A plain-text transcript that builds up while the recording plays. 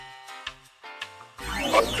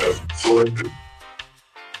Podcast selected.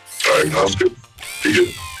 Diagnostic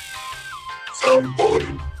begin. Sound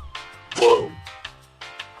quality low.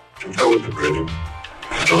 Intelligent rating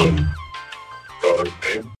done. Product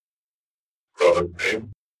name. Product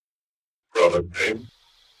name. Product name.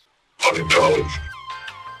 Unacknowledged.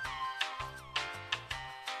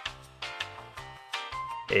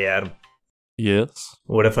 Hey Adam, Yes.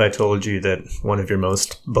 what if I told you that one of your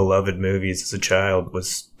most beloved movies as a child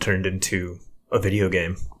was turned into a video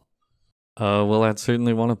game? Well, I'd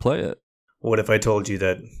certainly want to play it. What if I told you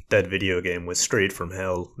that that video game was straight from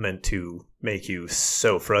hell, meant to make you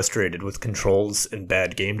so frustrated with controls and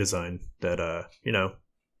bad game design that,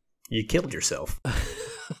 you killed yourself?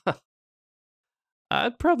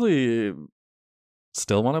 I'd probably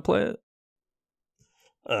still want to play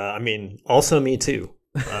it. Also me too.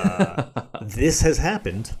 This has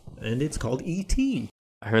happened, and it's called E.T.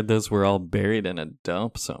 I heard those were all buried in a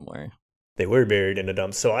dump somewhere. They were buried in a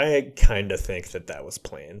dump, so I kind of think that was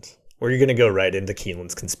planned. We're going to go right into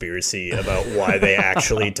Keelan's conspiracy about why they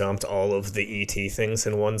actually dumped all of the E.T. things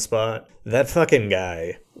in one spot. That fucking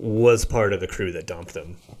guy was part of the crew that dumped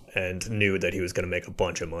them and knew that he was going to make a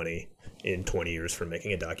bunch of money in 20 years from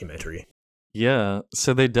making a documentary. Yeah,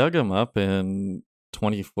 so they dug him up in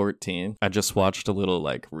 2014. I just watched a little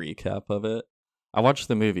recap of it. I watched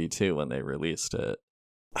the movie too when they released it.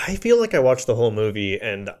 I feel like I watched the whole movie,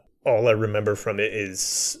 and all I remember from it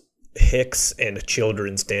is Hicks and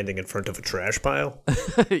children standing in front of a trash pile.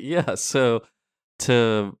 Yeah, so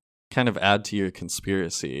to kind of add to your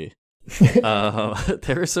conspiracy,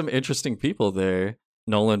 there are some interesting people there.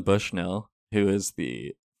 Nolan Bushnell, who is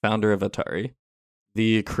the founder of Atari,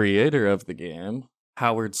 the creator of the game,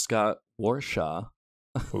 Howard Scott Warshaw.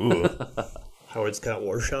 Ooh. Howard Scott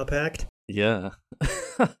Warshaw Pact? Yeah.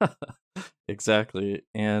 Exactly.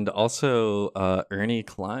 And also Ernie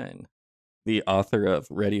Klein, the author of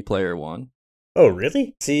Ready Player One. Oh,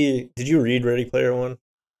 really? See, did you read Ready Player One?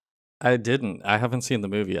 I didn't. I haven't seen the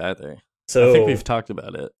movie either. So I think we've talked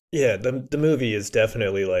about it. Yeah, the movie is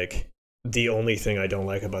definitely the only thing I don't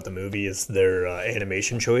like about the movie is their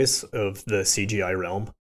animation choice of the CGI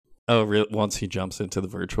realm. Oh, once he jumps into the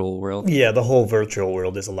virtual world? Yeah, the whole virtual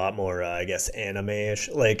world is a lot more, anime-ish.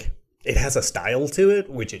 It has a style to it,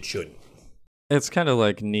 which it shouldn't. It's kind of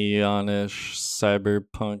like neon-ish,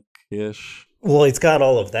 cyberpunk-ish. Well, it's got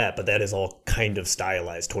all of that, but that is all kind of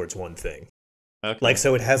stylized towards one thing. Okay.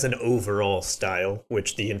 So it has an overall style,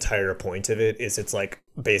 which the entire point of it is it's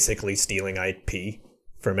basically stealing IP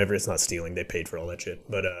from it's not stealing, they paid for all that shit.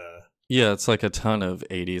 But yeah, it's like a ton of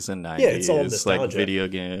 80s and 90s, it's all nostalgia. video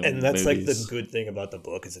game and that's movies. the good thing about the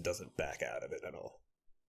book is it doesn't back out of it at all.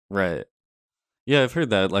 Right. Yeah, I've heard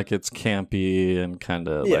that. It's campy and kind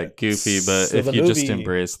of goofy, but so if you just movie-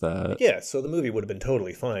 embrace that. Yeah, so the movie would have been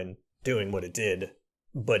totally fine doing what it did,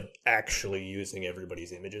 but actually using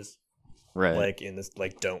everybody's images. Right. In this,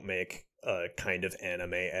 don't make a kind of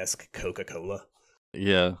anime-esque Coca-Cola.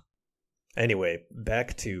 Yeah. Anyway,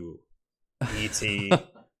 back to E.T.,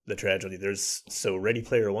 the tragedy. So Ready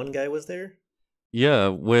Player One guy was there? Yeah,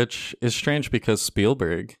 which is strange because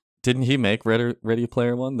Spielberg, didn't he make Ready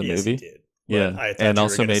Player One, the yes, movie? He did. Yeah, I thought and you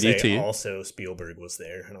also were gonna made say E.T. Also, Spielberg was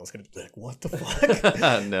there, and I was going to be like, "What the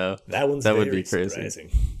fuck?" No, that would be crazy.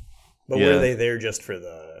 Surprising. But Yeah. were they there just for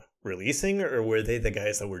the releasing, or were they the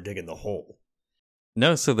guys that were digging the hole?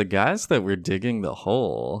 No, so the guys that were digging the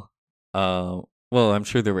hole, well, I'm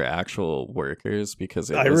sure there were actual workers because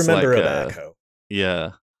it I was remember a like backhoe.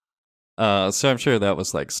 yeah. So I'm sure that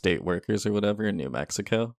was state workers or whatever in New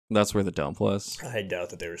Mexico. That's where the dump was. I doubt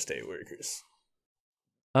that they were state workers.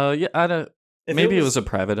 Yeah, I don't. If Maybe it was a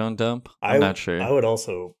private owned dump. I'm not sure. I would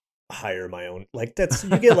also hire my own. That's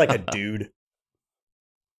you get a dude,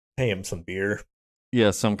 pay him some beer,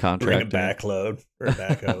 Yeah, some bring contractor. a backload or a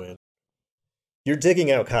backhoe in. You're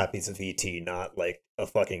digging out copies of ET, not a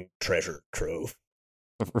fucking treasure trove.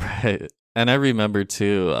 Right. And I remember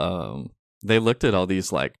too, they looked at all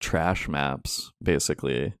these trash maps,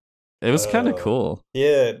 basically. It was kind of cool.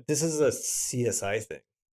 Yeah, this is a CSI thing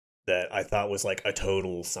that I thought was a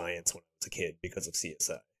total science when I was a kid because of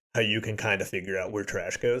CSI. How you can kind of figure out where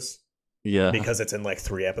trash goes. Yeah. Because it's in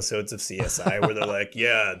 3 episodes of CSI where they're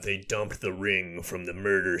yeah, they dumped the ring from the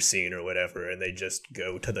murder scene or whatever, and they just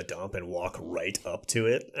go to the dump and walk right up to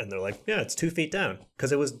it, and they're yeah, it's 2 feet down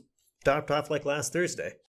because it was dropped off last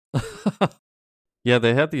Thursday. Yeah,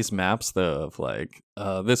 they had these maps though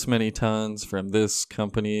of this many tons from this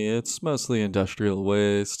company. It's mostly industrial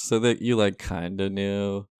waste, so that you kind of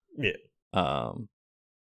knew. Yeah.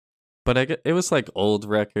 But it was old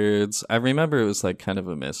records. I remember it was kind of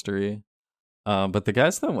a mystery. But the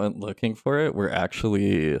guys that went looking for it were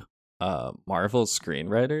actually Marvel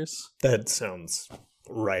screenwriters. That sounds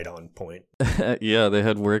right on point. Yeah, they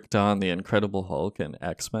had worked on The Incredible Hulk and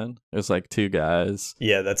X-Men. It was like two guys.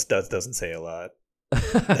 Yeah, that doesn't say a lot.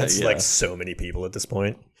 That's Yeah. like so many people at this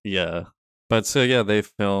point. Yeah. But so yeah, they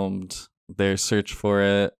filmed their search for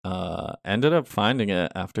it, ended up finding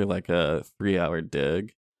it after like a 3-hour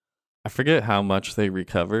dig. I forget how much they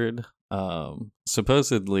recovered.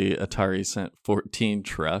 Supposedly Atari sent 14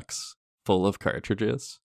 trucks full of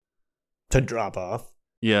cartridges To drop off.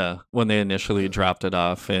 Yeah, when they initially dropped it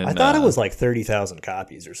off. And I thought it was like 30,000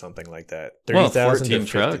 copies or something like that. 30,000 14 to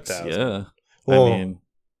trucks, 50,000. yeah. Well, I mean,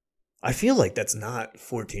 I feel like that's not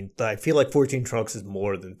 14. I feel like 14 trucks is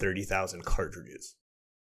more than 30,000 cartridges.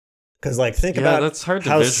 Because, like, think about that's hard to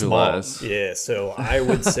how visualize. small. Yeah, so I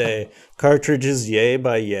would say cartridges yay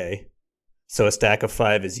by yay. So a stack of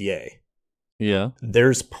 5 is yay. Yeah.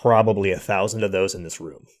 There's probably 1,000 of those in this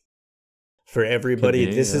room. For everybody,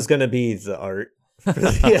 Could be, this yeah. is going to be the art for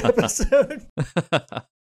the episode.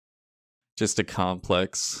 Just a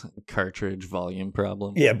complex cartridge volume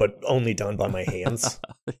problem. Yeah, but only done by my hands.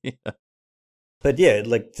 Yeah. But yeah,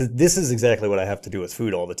 like this is exactly what I have to do with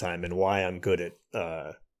food all the time, and why I'm good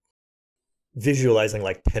at visualizing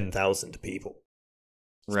like 10,000 people.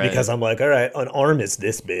 Right. Because I'm like, all right, an arm is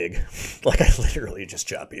this big. Like I literally just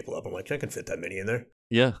chop people up. I'm like, I can fit that many in there.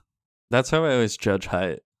 Yeah. That's how I always judge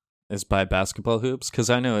height, is by basketball hoops, because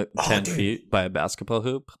I know 10 dude. feet by a basketball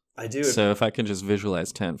hoop. I do it. So if I can just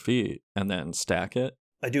visualize 10 feet and then stack it,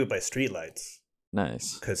 I do it by streetlights.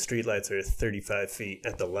 nice. Because streetlights are 35 feet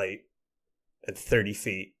at the light and 30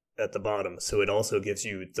 feet at the bottom. So it also gives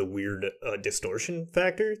you the weird distortion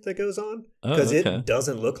factor that goes on. Because it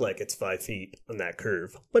doesn't look like it's 5 feet on that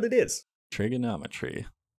curve, but it is. Trigonometry.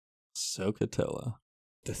 Sokotoa.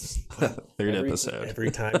 This, Third episode.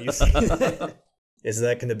 Every time you see it. Is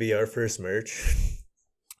that going to be our first merch?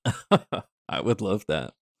 I would love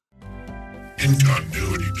that.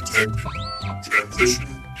 Incontinuity detected.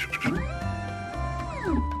 Transition imminent.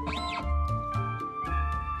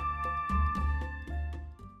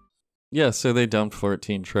 Yeah, so they dumped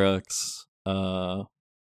 14 trucks. The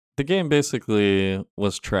game basically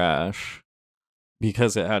was trash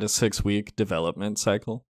because it had a 6-week development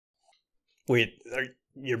cycle. Wait,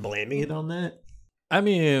 you're blaming it on that? I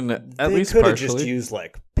mean, at They least could have partially. just used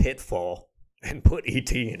like Pitfall and put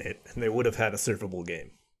ET in it, and they would have had a surfable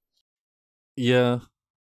game. Yeah.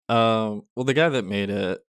 Well, the guy that made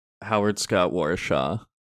it, Howard Scott Warshaw,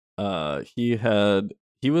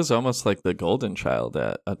 he was almost like the golden child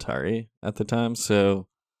at Atari at the time. So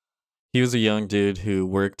he was a young dude who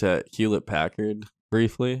worked at Hewlett Packard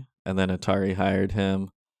briefly, and then Atari hired him.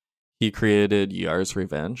 He created Yar's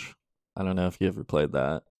Revenge. I don't know if you ever played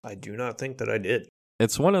that. I do not think that I did.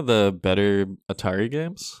 It's one of the better Atari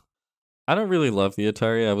games. I don't really love the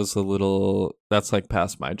Atari. That's like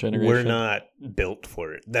past my generation. We're not built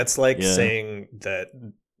for it. That's like Yeah. saying that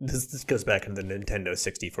this goes back into the Nintendo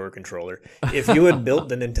 64 controller. If you had built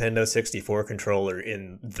the Nintendo 64 controller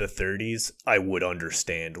in the 30s, I would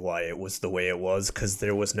understand why it was the way it was, because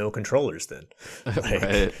there was no controllers then.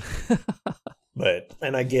 Like, Right.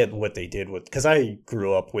 and I get what they did with, because I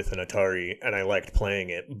grew up with an Atari and I liked playing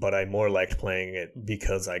it, but I more liked playing it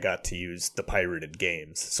because I got to use the pirated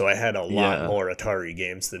games. So I had a lot Yeah. more Atari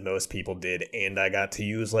games than most people did, and I got to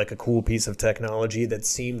use like a cool piece of technology that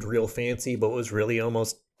seemed real fancy but was really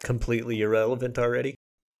almost completely irrelevant already.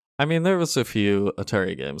 I mean, there was a few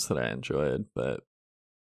Atari games that I enjoyed, but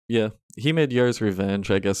yeah, he made Yar's Revenge.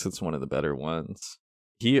 I guess it's one of the better ones.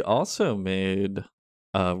 He also made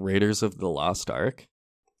Raiders of the Lost Ark,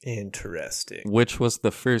 Interesting. which was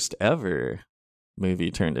the first ever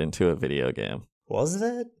movie turned into a video game. Was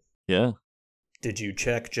that? Yeah. Did you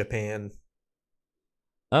check Japan?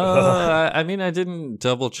 I mean, I didn't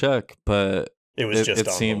double check, but It was just it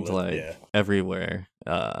on seemed the list, like yeah. everywhere.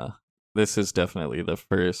 This is definitely the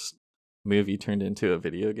first movie turned into a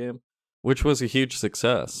video game, which was a huge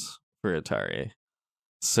success for Atari.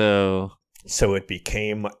 So it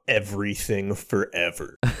became everything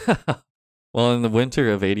forever. well, in the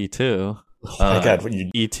winter of '82, Oh my God, when you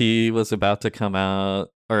E.T. was about to come out,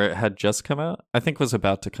 or it had just come out. I think was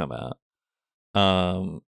about to come out.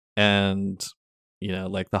 And you know,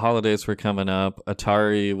 like the holidays were coming up.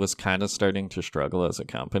 Atari was kind of starting to struggle as a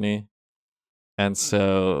company, and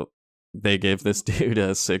so they gave this dude a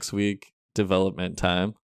 6-week development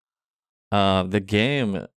time. The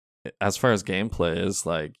game, as far as gameplay, is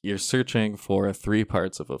like you're searching for 3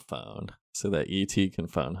 parts of a phone so that ET can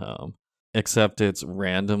phone home, except it's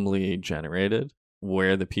randomly generated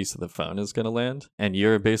where the piece of the phone is going to land. And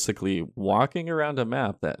you're basically walking around a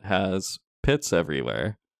map that has pits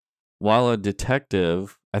everywhere. while a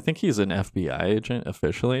detective, I think he's an FBI agent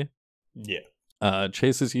officially,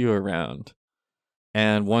 chases you around.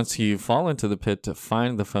 And once you fall into the pit to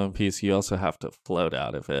find the phone piece, you also have to float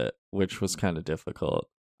out of it, which was kind of difficult.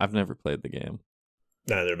 I've never played the game.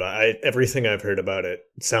 Neither, but everything I've heard about it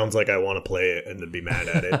sounds like I want to play it and to be mad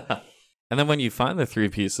at it. And then when you find the 3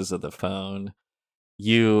 pieces of the phone,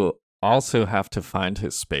 you also have to find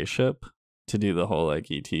his spaceship to do the whole like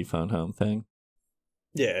ET phone home thing.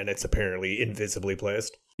 Yeah, and it's apparently invisibly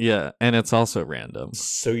placed. Yeah, and it's also random.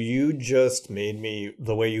 So you just made me,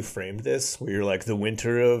 the way you framed this, where you're like the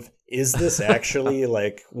winter of, is this actually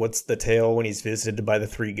like, what's the tale when he's visited by the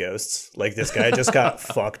 3 ghosts? Like this guy just got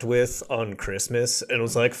fucked with on Christmas and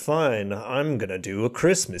was like, fine, I'm gonna do a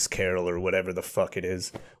Christmas Carol or whatever the fuck it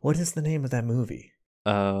is. What is the name of that movie?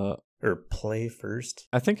 Or play first?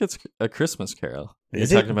 I think it's A Christmas Carol.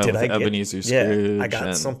 Is You're it? talking about Did with I get- Ebenezer Scrooge. Yeah, I got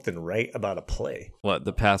and something right about a play. What,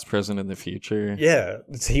 the past, present, and the future? Yeah,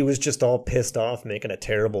 he was just all pissed off making a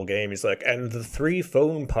terrible game. He's like, and the 3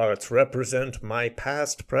 phone parts represent my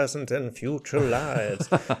past, present, and future lives.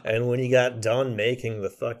 And when he got done making the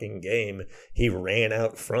fucking game, he ran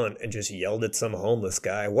out front and just yelled at some homeless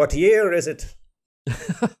guy, what year is it?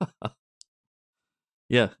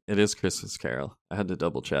 Yeah, it is Christmas Carol. I had to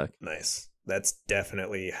double check. Nice. That's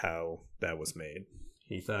definitely how that was made.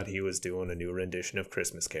 He thought he was doing a new rendition of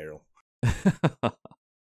Christmas Carol.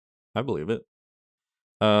 I believe it.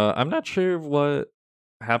 I'm not sure what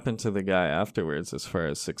happened to the guy afterwards as far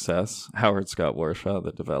as success. Howard Scott Warshaw,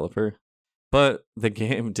 the developer. But the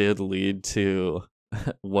game did lead to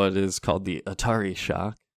what is called the Atari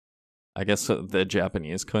shock. I guess the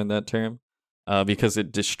Japanese coined that term. Because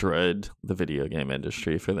it destroyed the video game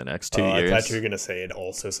industry for the next 2 years. I thought you were going to say it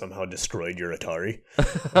also somehow destroyed your Atari.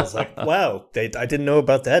 I was like, wow, I didn't know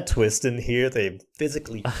about that twist in here. They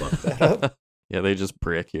physically fucked that up. Yeah, they just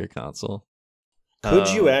brick your console. Could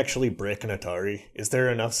you actually brick an Atari? Is there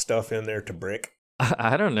enough stuff in there to brick?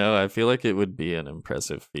 I don't know. I feel like it would be an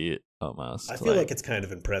impressive feat, almost. I feel like it's kind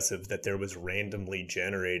of impressive that there was randomly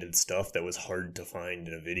generated stuff that was hard to find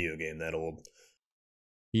in a video game that old.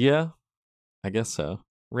 Yeah. I guess so.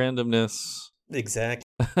 Randomness. Exactly.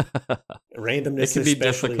 Randomness It can be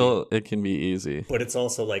especially, difficult. It can be easy. But it's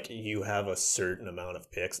also like you have a certain amount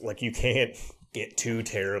of picks. Like you can't get too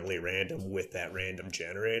terribly random with that random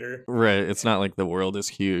generator. Right. It's not like the world is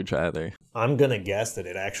huge either. I'm going to guess that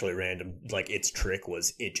it actually random, like its trick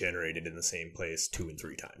was it generated in the same place 2 and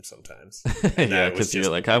 3 times sometimes. Yeah, because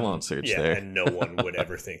you're like, I won't search there. And no one would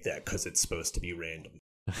ever think that because it's supposed to be random.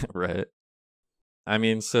 Right. I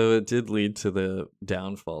mean, so it did lead to the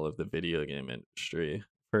downfall of the video game industry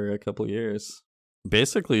for a couple years.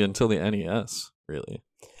 Basically until the NES, really.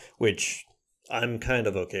 Which I'm kind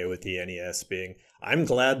of okay with the NES being. I'm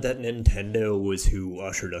glad that Nintendo was who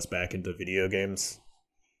ushered us back into video games.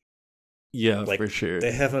 Yeah, like, for sure.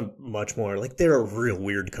 They have a much more, like, they're a real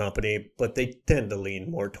weird company, but they tend to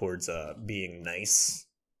lean more towards being nice,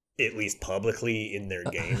 at least publicly, in their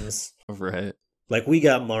games. Right. Like, we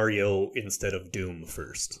got Mario instead of Doom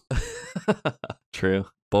first. True.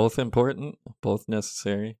 Both important, both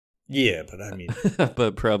necessary. Yeah, but I mean...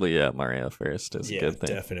 but probably, yeah, Mario first is a good thing.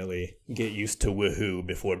 Yeah, definitely. Get used to woohoo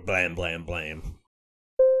before blam, blam, blam.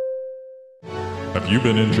 Have you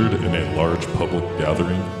been injured in a large public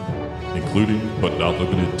gathering, including but not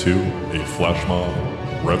limited to a flash mob,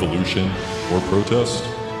 revolution, or protest?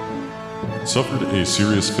 Suffered a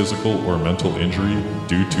serious physical or mental injury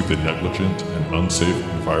due to the negligent and unsafe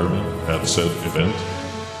environment at said event?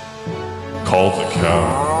 Call the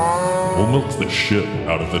cow. We'll milk the shit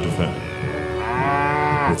out of the defendant.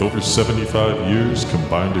 With over 75 years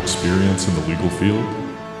combined experience in the legal field,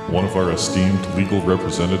 one of our esteemed legal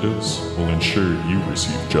representatives will ensure you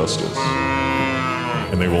receive justice.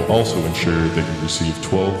 And they will also ensure that you receive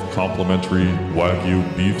 12 complimentary Wagyu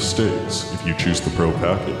beef steaks if you choose the pro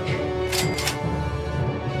package.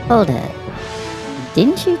 Hold up.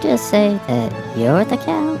 Didn't you just say that you're the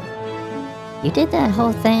cow? You did that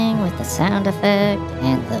whole thing with the sound effect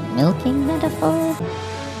and the milking metaphor?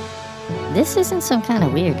 This isn't some kind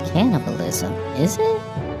of weird cannibalism, is it?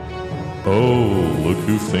 Oh, look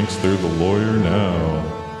who thinks they're the lawyer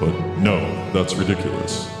now. But no, that's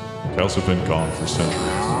ridiculous. Cows have been gone for centuries.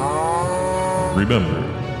 Remember,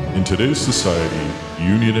 in today's society,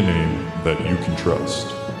 you need a name that you can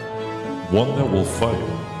trust. One that will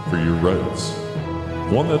fight for your rights.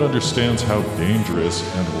 One that understands how dangerous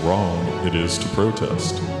and wrong it is to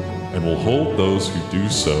protest, and will hold those who do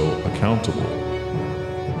so accountable.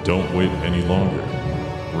 Don't wait any longer.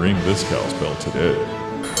 Ring this cow's bell today.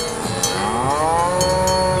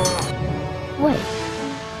 Wait,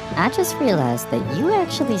 I just realized that you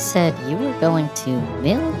actually said you were going to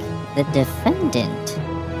milk the defendant.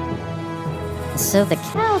 So the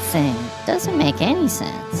cow thing doesn't make any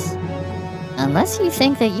sense. Unless you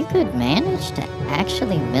think that you could manage to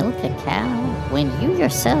actually milk a cow when you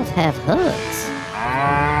yourself have hooves.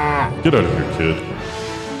 Get out of here, kid.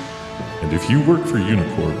 And if you work for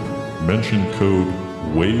Unicorp, mention code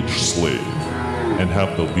WAGESLAVE and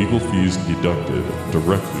have the legal fees deducted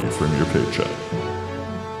directly from your paycheck.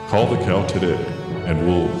 Call the cow today and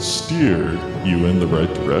we'll steer you in the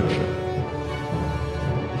right direction.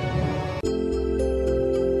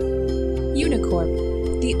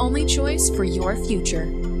 Unicorp, the only choice for your future.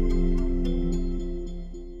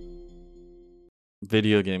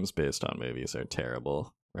 Video games based on movies are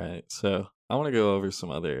terrible, right? So I want to go over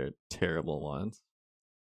some other terrible ones.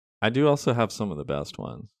 I do also have some of the best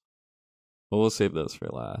ones, but we'll save those for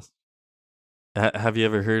last. Have you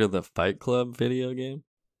ever heard of the Fight Club video game?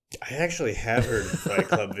 I actually have heard of the Fight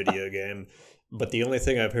Club video game, but the only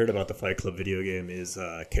thing I've heard about the Fight Club video game is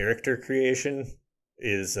character creation.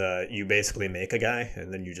 You basically make a guy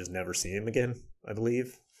and then you just never see him again, I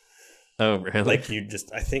believe. Oh, really? Like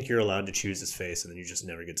I think you're allowed to choose his face and then you just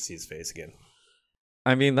never get to see his face again.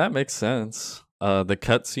 I mean, that makes sense. The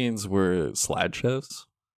cutscenes were slideshows,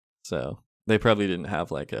 so they probably didn't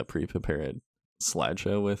have like a pre-prepared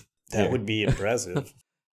slideshow with. That would be impressive.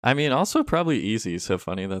 I mean, also probably easy. So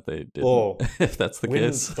funny that they didn't. Well, if that's the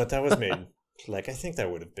case. But that was made I think that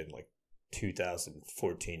would have been like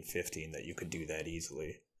 2014, 15 that you could do that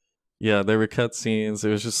easily. Yeah, there were cutscenes. It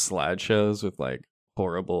was just slideshows with like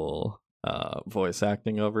horrible voice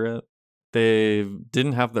acting over it. They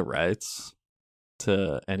didn't have the rights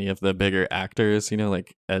to any of the bigger actors,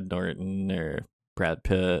 like Ed Norton or Brad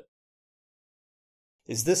Pitt.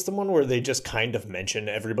 Is this the one where they just kind of mention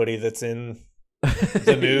everybody that's in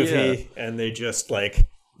the movie and they just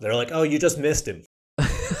they're like, oh, you just missed him?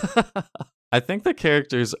 I think the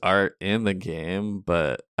characters are in the game,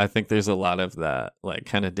 but I think there's a lot of that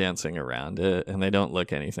kind of dancing around it, and they don't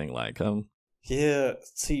look anything like them. Yeah,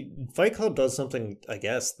 see, Fight Club does something, I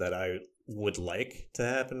guess, that I would like to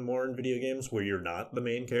happen more in video games, where you're not the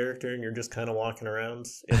main character and you're just kind of walking around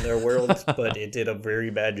in their world, but it did a very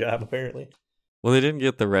bad job, apparently. Well, they didn't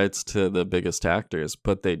get the rights to the biggest actors,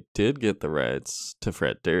 but they did get the rights to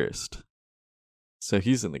Fred Durst. So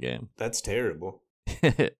he's in the game. That's terrible.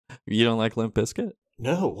 You don't like Limp Bizkit?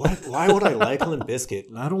 No, why would I like Limp Bizkit?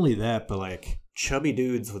 Not only that, but chubby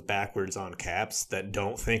dudes with backwards on caps that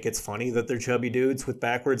don't think it's funny that they're chubby dudes with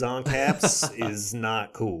backwards on caps is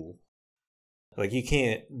not cool. You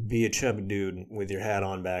can't be a chubby dude with your hat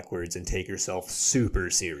on backwards and take yourself super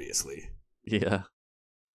seriously. Yeah.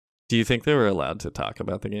 Do you think they were allowed to talk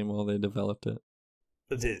about the game while they developed it?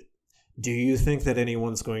 Do you think that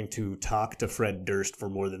anyone's going to talk to Fred Durst for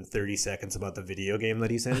more than 30 seconds about the video game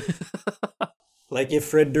that he's in? If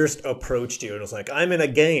Fred Durst approached you and was like, I'm in a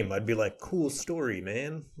game, I'd be like, cool story,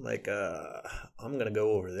 man. I'm going to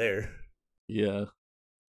go over there. Yeah.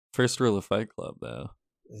 First rule of Fight Club, though.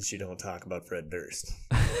 Is you don't talk about Fred Durst.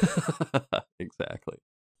 Exactly.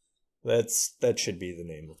 That should be the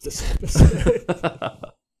name of this episode.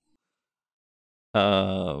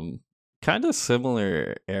 Kind of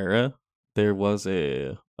similar era. There was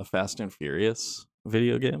a Fast and Furious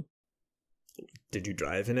video game. Did you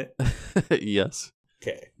drive in it? Yes.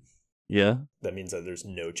 Okay. Yeah. That means that there's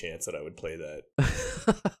no chance that I would play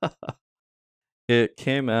that. It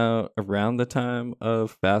came out around the time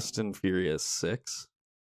of Fast and Furious 6.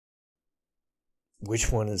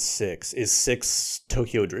 Which one is 6? Is 6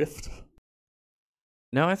 Tokyo Drift?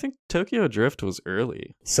 No, I think Tokyo Drift was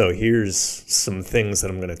early. So here's some things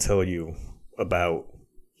that I'm going to tell you about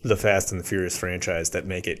the Fast and the Furious franchise that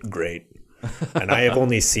make it great. And I have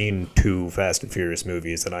only seen 2 Fast and Furious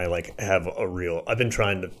movies, and I I've been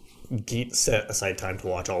trying to set aside time to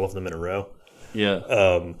watch all of them in a row.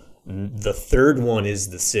 Yeah. The third one is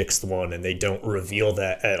the 6th one, and they don't reveal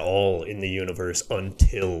that at all in the universe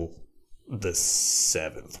until the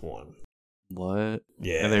 7th one. What?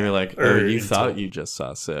 Yeah. And they were like, you thought you just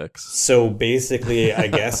saw 6. So basically, I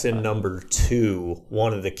guess in number 2,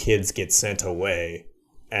 one of the kids gets sent away,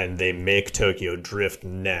 and they make Tokyo Drift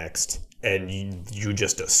next, and you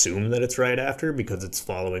just assume that it's right after because it's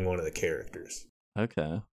following one of the characters.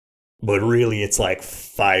 Okay. But really, it's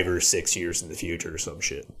 5 or 6 years in the future or some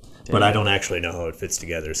shit. Damn. But I don't actually know how it fits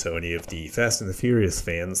together, so any of the Fast and the Furious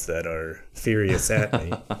fans that are furious at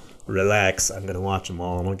me, relax. I'm going to watch them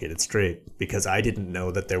all and I'll get it straight. Because I didn't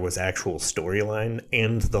know that there was actual storyline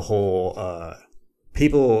and the whole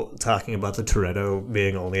people talking about the Toretto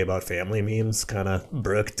being only about family memes kind of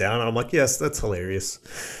broke down. I'm like, yes, that's hilarious.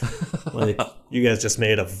 Like, you guys just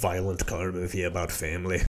made a violent car movie about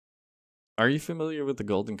family. Are you familiar with the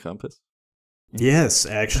Golden Compass? Yes,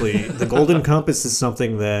 actually, the Golden Compass is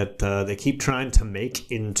something that they keep trying to make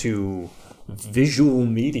into visual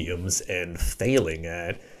mediums and failing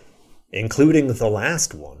at, including the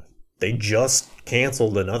last one. They just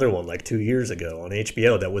canceled another one like 2 years ago on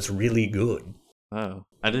HBO that was really good. Oh,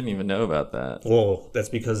 I didn't even know about that. Well, that's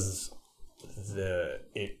because I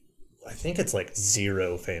think it's like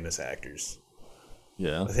 0 famous actors.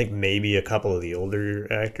 Yeah. I think maybe a couple of the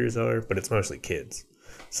older actors are, but it's mostly kids.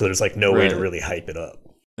 So there's like no way to really hype it up.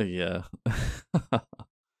 Yeah.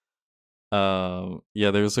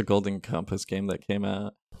 Yeah, there was a Golden Compass game that came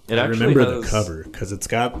out. I remember the cover because it's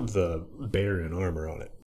got the bear in armor on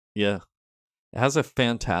it. Yeah. It has a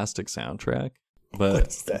fantastic soundtrack, but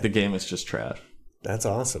the game is just trash. That's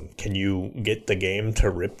awesome. Can you get the game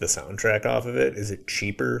to rip the soundtrack off of it? Is it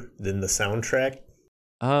cheaper than the soundtrack?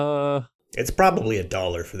 It's probably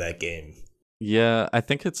 $1 for that game. Yeah, I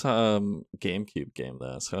think it's GameCube game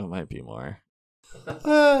though, so it might be more.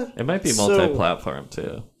 It might be multi-platform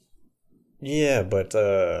too. Yeah, but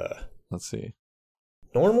let's see.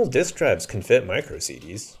 Normal disk drives can fit micro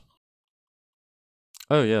CDs.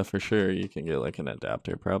 Oh yeah, for sure. You can get like an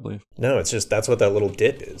adapter probably. No, it's just that's what that little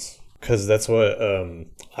dip is. Because that's what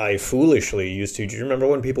I foolishly used to. Do you remember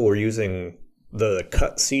when people were using the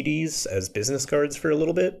cut CDs as business cards for a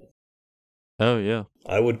little bit? Oh, yeah.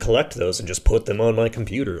 I would collect those and just put them on my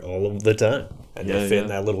computer all of the time. And they fit in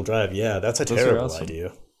that little drive. Yeah, that's a terrible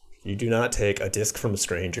idea. You do not take a disc from a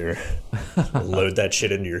stranger, load that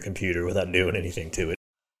shit into your computer without doing anything to it.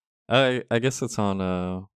 I guess it's on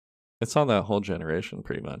that whole generation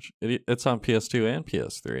pretty much. It's on PS2 and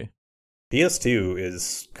PS3. PS2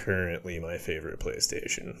 is currently my favorite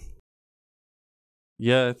PlayStation.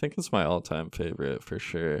 Yeah, I think it's my all-time favorite for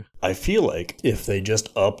sure. I feel like if they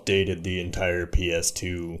just updated the entire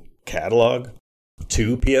PS2 catalog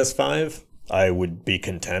to PS5, I would be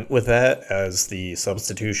content with that as the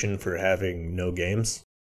substitution for having no games.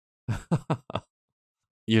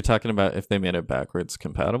 You're talking about if they made it backwards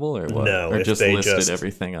compatible or what? No, or if just they listed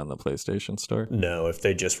everything on the PlayStation Store? No, if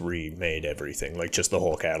they just remade everything, like just the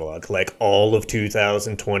whole catalog. Like all of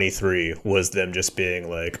 2023 was them just being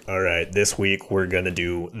like, all right, this week we're going to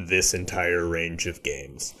do this entire range of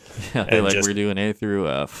games. Yeah, we're doing A through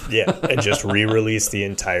F. Yeah, and just re-release the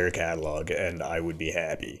entire catalog and I would be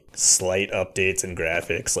happy. Slight updates and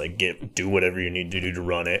graphics, like do whatever you need to do to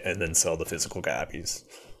run it and then sell the physical copies.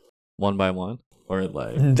 One by one? Or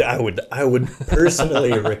like I would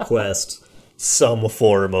personally request some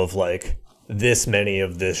form of like this many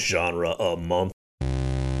of this genre a month.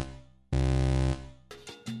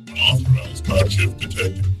 Authorized night shift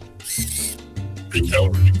detected.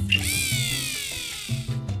 Recalibrating feed.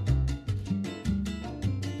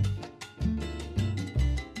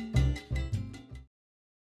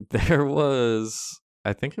 There was,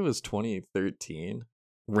 I think it was 2013,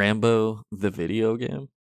 Rambo the video game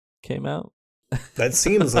came out. That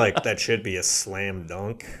seems like that should be a slam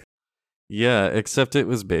dunk. Yeah, except it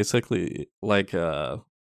was basically like a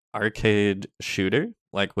arcade shooter,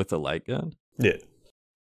 like with a light gun. Yeah.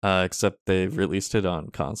 Except they released it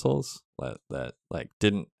on consoles that like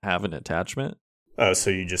didn't have an attachment. Oh,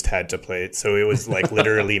 so you just had to play it. So it was like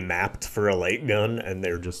literally mapped for a light gun, and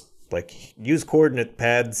they're just like use coordinate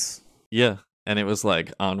pads. Yeah. And it was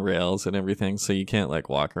like on rails and everything, so you can't like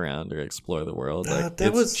walk around or explore the world. Like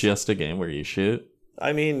it's just a game where you shoot.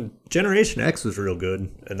 I mean, Generation X was real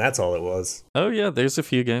good, and that's all it was. Oh yeah, there's a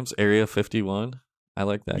few games. Area 51, I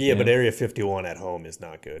like that. Yeah, game. but Area 51 at home is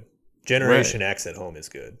not good. Generation X at home is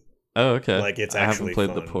good. Oh okay. Like it's I actually haven't played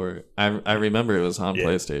fun. the port. I remember it was on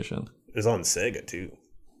PlayStation. It was on Sega too.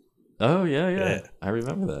 Oh yeah. I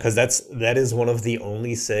remember that. Because that is one of the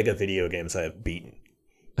only Sega video games I have beaten.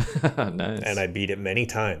 Nice. And I beat it many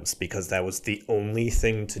times because that was the only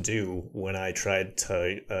thing to do when I tried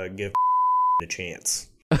to give a chance.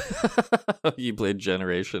 You played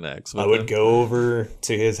Generation X. I would go over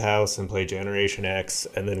to his house and play Generation X,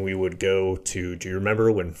 and then we would go to, do you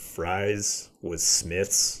remember when Fry's was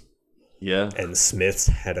Smith's? Yeah. And Smith's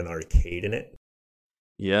had an arcade in it?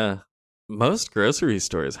 Yeah. Most grocery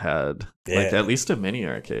stores had like at least a mini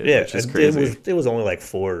arcade, which is crazy. It was only like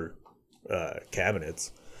 4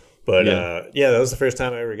 cabinets. But that was the first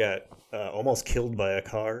time I ever got almost killed by a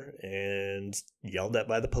car and yelled at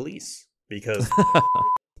by the police because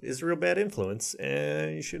it's a real bad influence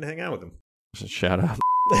and you shouldn't hang out with them. Shout out.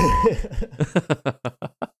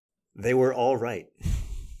 They were all right.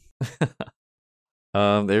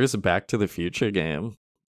 There's a Back to the Future game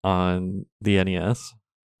on the NES.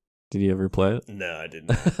 Did you ever play it? No, I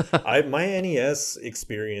didn't. My NES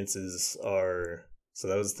experiences are, so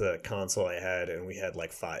that was the console I had, and we had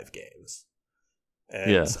like 5 games.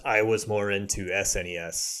 And I was more into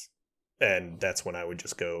SNES, and that's when I would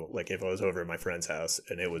just go, like, if I was over at my friend's house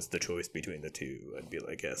and it was the choice between the two, I'd be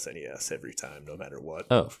like SNES every time, no matter what.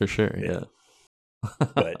 Oh, for sure, yeah.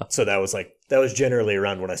 But so that was generally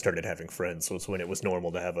around when I started having friends, was when it was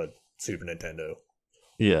normal to have a Super Nintendo.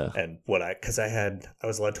 Yeah. And because I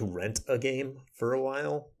was allowed to rent a game for a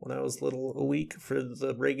while when I was little, a week for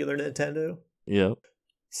the regular Nintendo. Yep.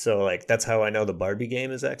 So like that's how I know the Barbie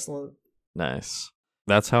game is excellent. Nice.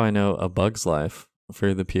 That's how I know A Bug's Life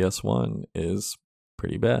for the PS1 is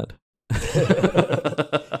pretty bad.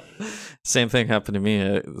 Same thing happened to me.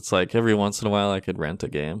 It's like every once in a while I could rent a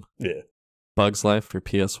game. Yeah. Bug's Life for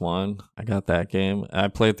PS1. I got that game. I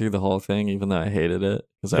played through the whole thing, even though I hated it,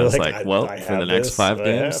 because I was like, well, for the next 5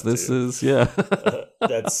 games, this is, yeah.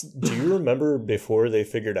 Do you remember before they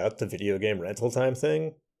figured out the video game rental time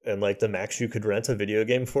thing? And like the max you could rent a video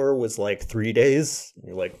game for was like 3 days.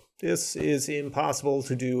 You're like, this is impossible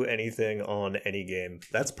to do anything on any game.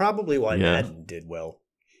 That's probably why Madden did well.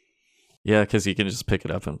 Yeah, because you can just pick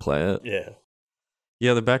it up and play it. Yeah.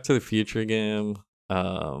 Yeah, the Back to the Future game,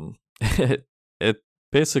 it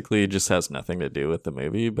basically just has nothing to do with the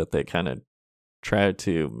movie, but they kind of tried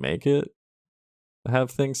to make it have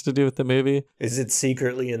things to do with the movie. Is it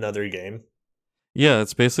secretly another game? Yeah,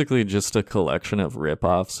 it's basically just a collection of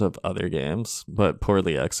rip-offs of other games, but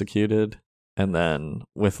poorly executed, and then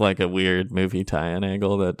with like a weird movie tie-in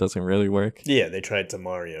angle that doesn't really work. Yeah, they tried to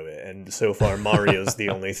Mario it, and so far Mario's the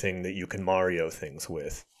only thing that you can Mario things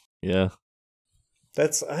with. Yeah.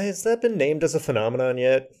 Has that been named as a phenomenon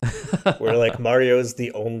yet? Where like Mario is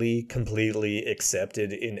the only completely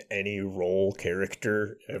accepted in any role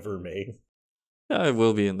character ever made? Yeah, it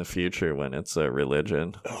will be in the future when it's a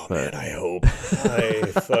religion. Oh man, I hope.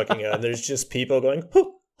 And there's just people going,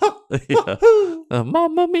 hoo, ha, yeah. hoo.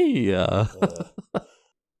 Mamma mia.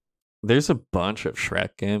 There's a bunch of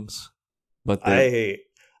Shrek games, but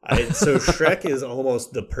so Shrek is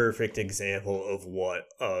almost the perfect example of what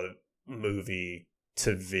a movie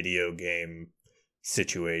to video game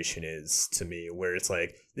situation is to me, where it's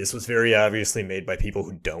like, this was very obviously made by people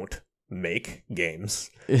who don't make games,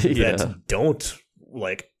 that don't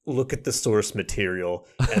like look at the source material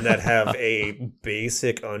and that have a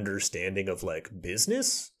basic understanding of like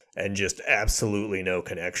business and just absolutely no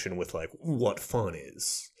connection with like what fun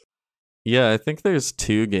is. Yeah, I think there's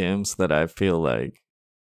 2 games that I feel like,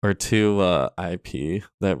 or 2 IP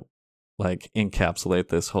that like encapsulate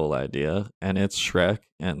this whole idea, and it's Shrek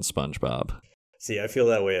and SpongeBob. See, I feel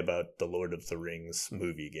that way about the Lord of the Rings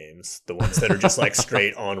movie games. The ones that are just like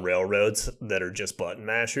straight on railroads that are just button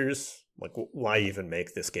mashers. Like, why even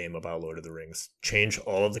make this game about Lord of the Rings? Change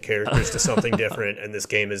all of the characters to something different, and this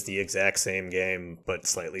game is the exact same game, but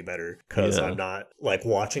slightly better. Because I'm not like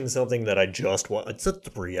watching something that I just want. It's a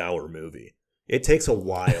 3-hour movie. It takes a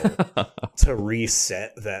while to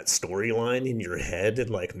reset that storyline in your head and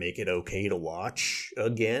like make it okay to watch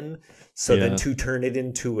again. So then to turn it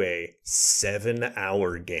into a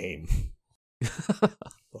 7-hour game.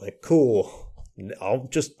 Like, cool. I'll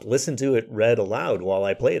just listen to it read aloud while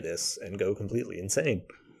I play this and go completely insane.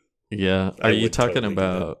 Yeah. Are you talking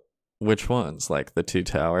about which ones? Like the 2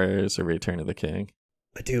 Towers or Return of the King?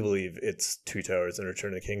 I do believe it's 2 Towers and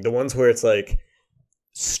Return of the King. The ones where it's like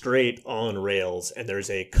straight on rails and there's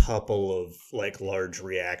a couple of like large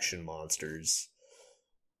reaction monsters.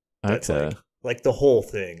 That's like the whole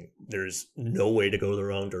thing. There's no way to go the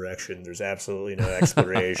wrong direction. There's absolutely no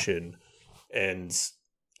exploration. And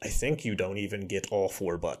I think you don't even get all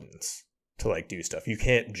 4 buttons to like do stuff. You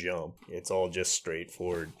can't jump. It's all just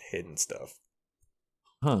straightforward hidden stuff.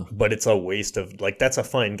 Huh. But it's a waste of, like, that's a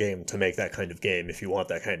fine game to make that kind of game if you want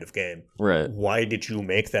that kind of game. Right. Why did you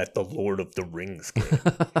make that the Lord of the Rings game?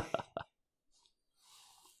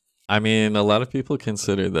 I mean, a lot of people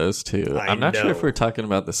consider those 2. I'm not sure if we're talking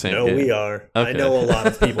about the same game. No, we are. Okay. I know a lot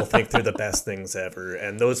of people think they're the best things ever,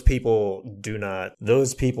 and those people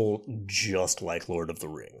just like Lord of the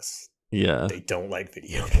Rings. Yeah. They don't like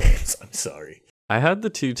video games. I'm sorry. I had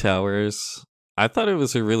the 2 Towers. I thought it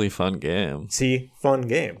was a really fun game. See, fun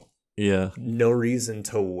game. Yeah. No reason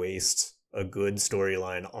to waste a good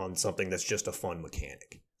storyline on something that's just a fun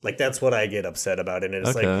mechanic. Like, that's what I get upset about. And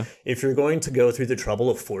it's like, if you're going to go through the trouble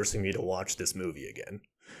of forcing me to watch this movie again,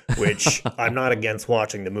 which I'm not against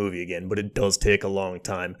watching the movie again, but it does take a long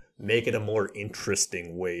time, make it a more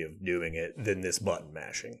interesting way of doing it than this button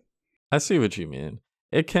mashing. I see what you mean.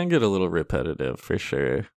 It can get a little repetitive, for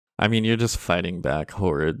sure. I mean, you're just fighting back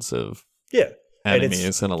hordes of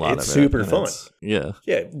enemies and a lot of it. It's super fun. Yeah.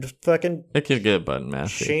 Yeah, just fucking It could get button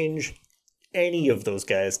mashy. change any of those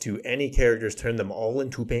guys to any characters, turn them all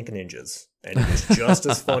into pink ninjas, and it is just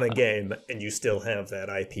as fun a game, and you still have that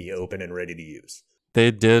IP open and ready to use.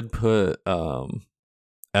 They did put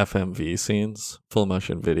FMV scenes, full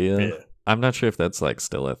motion video. Yeah. I'm not sure if that's like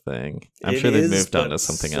still a thing. I'm It sure they've is, moved on but to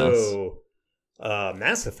something else.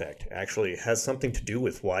 Mass Effect actually has something to do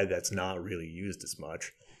with why that's not really used as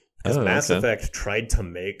much. Because Oh, Mass okay. Effect tried to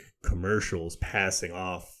make commercials passing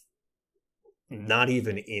off not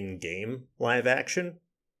even in-game live action.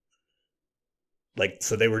 Like,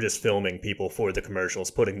 so they were just filming people for the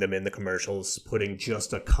commercials, putting them in the commercials, putting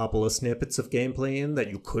just a couple of snippets of gameplay in that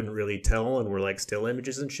you couldn't really tell and were like still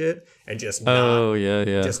images and shit, and just Oh, yeah.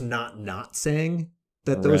 just not saying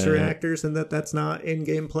that those are Right. actors and that that's not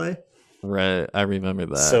in-game play. Right. I remember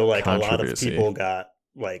that. So like a lot of controversy. people got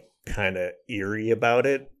like kind of eerie about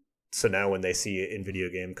it. So now when they see it in video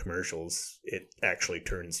game commercials, it actually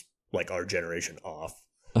turns like our generation off.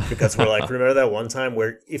 Because we're like, remember that one time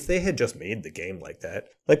where if they had just made the game like that,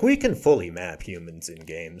 like we can fully map humans in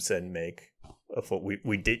games and make a full,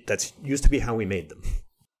 we did, that's used to be how we made them.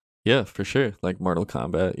 Yeah, for sure. Like Mortal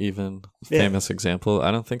Kombat, even Yeah. famous example.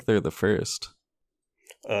 I don't think they're the first.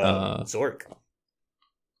 Zork,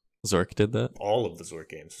 Zork did that. all of the Zork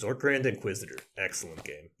games. Zork Grand Inquisitor, excellent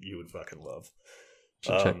game. You would fucking love.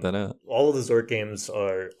 Should check that out. All of the Zork games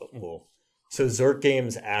are, well, so Zork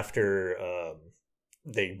games after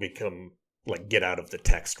they become, like, get out of the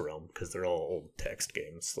text realm, because they're all old text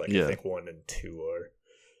games. Like, Yeah. I think 1 and 2 are.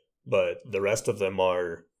 But the rest of them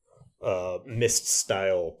are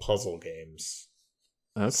Myst-style puzzle games.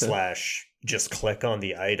 Okay. / just click on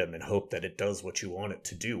the item and hope that it does what you want it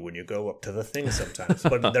to do when you go up to the thing sometimes.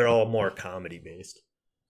 But they're all more comedy-based.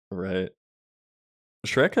 Right.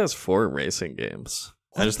 Shrek has 4 racing games.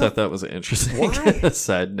 I What just the- thought that was an interesting Why?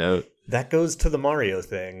 side note. That goes to the Mario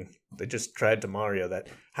thing. They just tried to Mario that.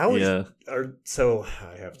 How is Yeah. so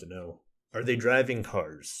I have to know. Are they driving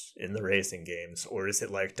cars in the racing games, or is it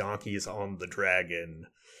like donkeys on the dragon?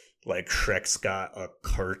 Like Shrek's got a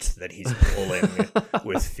cart that he's pulling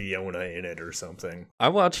with Fiona in it or something. I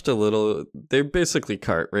watched a little. They're basically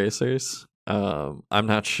kart racers. I'm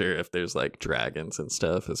not sure if there's like dragons and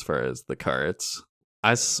stuff as far as the carts.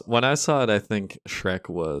 When I saw it, I think Shrek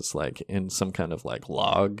was like in some kind of like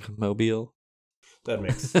log mobile. That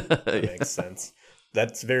makes makes sense.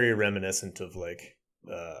 That's very reminiscent of like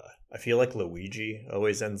I feel like Luigi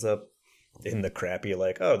always ends up in the crappy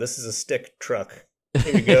like, oh, this is a stick truck.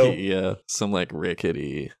 Here you go. Yeah, some like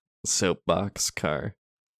rickety soapbox car.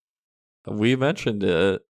 We mentioned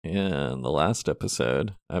it in the last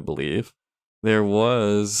episode, I believe. There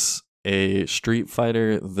was a Street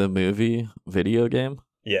Fighter the movie video game.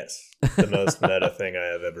 Yes, the most meta thing I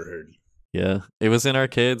have ever heard. Yeah, it was in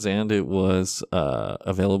arcades and it was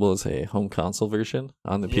available as a home console version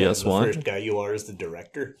on the Yeah, PS1. the first guy you are is the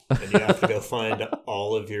director, and you have to go find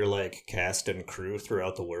all of your like cast and crew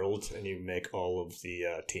throughout the world, and you make all of the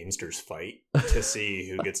Teamsters fight to see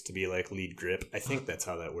who gets to be like lead grip. I think that's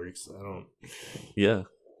how that works. I don't. Yeah,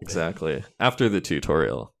 exactly. After the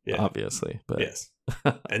tutorial, Yeah. obviously. But Yes,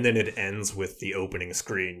 and then it ends with the opening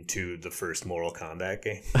screen to the first Mortal Kombat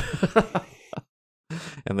game.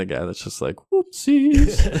 and the guy that's just like,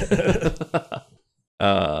 whoopsies.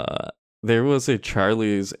 There was a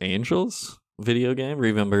Charlie's Angels video game.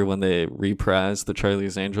 Remember when they reprised the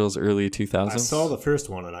Charlie's Angels early 2000s? I saw the first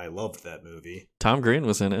one and I loved that movie. Tom Green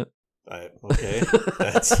was in it. Okay,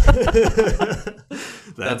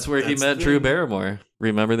 That's where he met Drew Barrymore.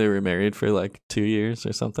 Remember they were married for like 2 years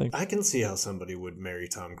or something? I can see how somebody would marry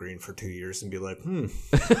Tom Green for 2 years and be like,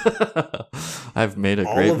 I've made a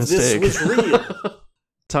all great of mistake. this was real.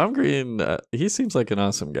 Tom Green, he seems like an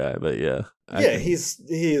awesome guy, but yeah. Yeah, he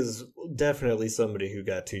is definitely somebody who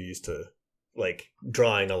got too used to like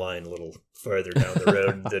drawing a line a little further down the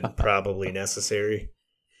road than probably necessary.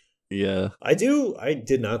 Yeah. I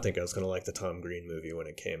did not think I was going to like the Tom Green movie when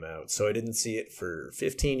it came out, so I didn't see it for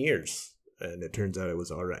 15 years, and it turns out it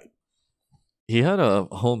was all right. He had a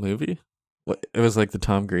whole movie? What? It was like the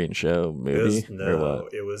Tom Green Show movie? Or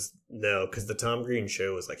what? Because the Tom Green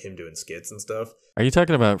Show was like him doing skits and stuff. Are you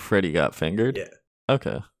talking about Freddy Got Fingered? Yeah.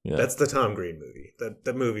 Okay. Yeah. That's the Tom Green movie.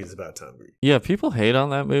 That movie is about Tom Green. Yeah, people hate on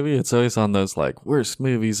that movie. It's always on those like worst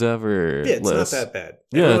movies ever Yeah, it's lists. not that bad.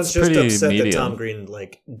 Yeah, Everyone's it's just pretty upset medium. that Tom Green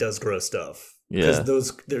like does gross stuff. Yeah.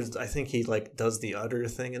 Because I think he like does the udder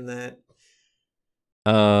thing in that.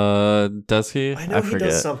 Does he? I know he forget.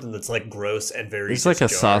 does something that's like gross and very. It's like a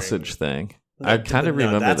just jarring. sausage thing. I kind of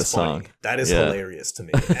remember the that's song. funny. That is Yeah. hilarious to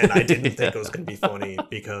me, and I didn't think it was going to be funny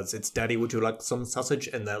because it's "Daddy, would you like some sausage?"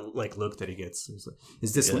 and that like look that he gets. He's like,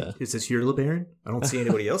 is this your LeBaron? I don't see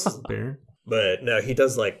anybody else's LeBaron. But no, he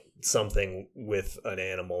does like something with an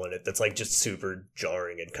animal in it that's like just super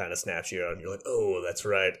jarring and kind of snaps you out, and you're like, oh, that's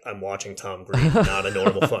right, I'm watching Tom Green, not a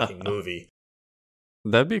normal fucking movie.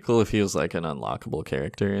 That'd be cool if he was like an unlockable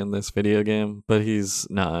character in this video game, but he's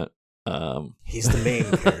not. He's the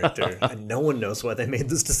main character, and no one knows why they made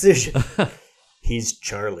this decision. He's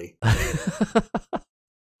Charlie.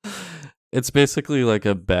 It's basically like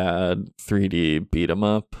a bad 3D beat 'em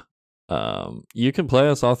up. You can play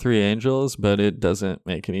as all three angels, but it doesn't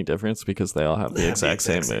make any difference because they all have the exact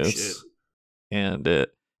same moves. Shit. And it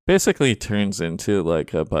basically turns into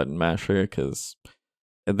like a button masher because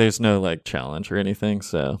there's no like challenge or anything,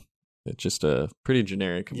 so it's just a pretty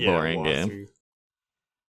generic, boring game.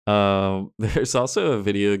 There's also a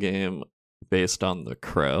video game based on The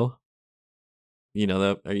Crow. You know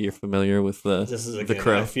that? Are you familiar with the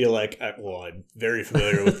Crow? I feel like I'm very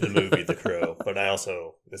familiar with the movie The Crow, but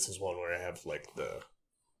this is one where I have like the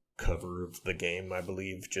cover of the game, I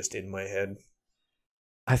believe, just in my head.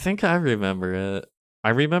 I think I remember it. I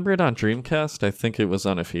remember it on Dreamcast. I think it was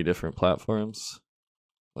on a few different platforms.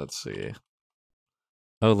 Let's see.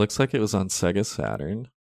 Oh, it looks like it was on Sega Saturn.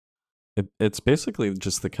 It's basically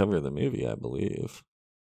just the cover of the movie, I believe.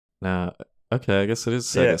 Now, okay, I guess it is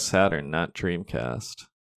Sega Saturn, not Dreamcast.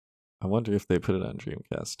 I wonder if they put it on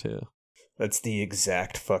Dreamcast too. That's the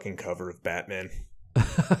exact fucking cover of Batman.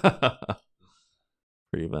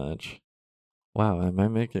 Pretty much. Wow, am I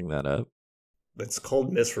making that up? It's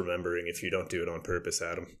called misremembering if you don't do it on purpose,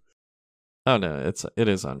 Adam. Oh no, it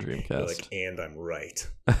is on Dreamcast. You're like, and I'm right.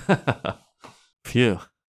 Phew.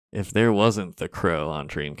 If there wasn't The Crow on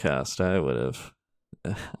Dreamcast, I would have.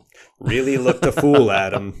 Really looked a fool,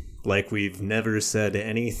 Adam. Like we've never said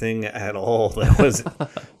anything at all that was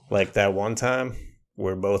like that one time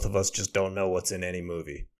where both of us just don't know what's in any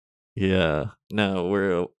movie. Yeah. No,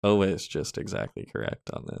 we're always just exactly correct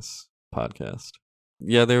on this podcast.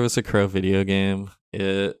 Yeah, there was a Crow video game.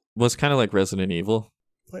 It was kind of like Resident Evil.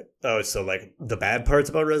 What? Oh, so like the bad parts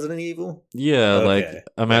about Resident Evil? Yeah, Okay. like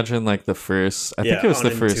imagine like the first. I think it was the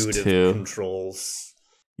first two controls.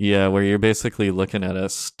 Yeah, where you're basically looking at a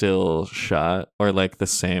still shot or like the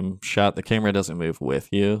same shot. The camera doesn't move with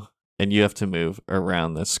you, and you have to move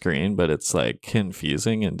around the screen, but it's like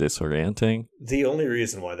confusing and disorienting. The only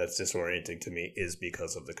reason why that's disorienting to me is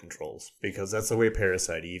because of the controls, because that's the way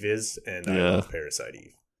Parasite Eve is, and I love Parasite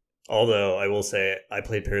Eve. Although I will say I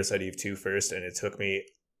played Parasite Eve 2 first, and it took me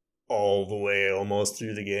all the way almost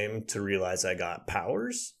through the game to realize I got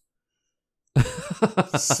powers.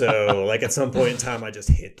 So like at some point in time I just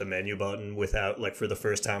hit the menu button without, like, for the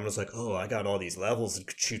first time I was like, oh, I got all these levels and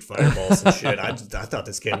could shoot fireballs and shit. I thought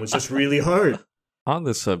this game was just really hard. On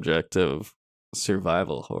the subject of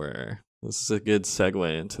survival horror, this is a good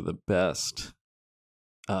segue into the best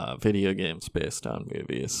video games based on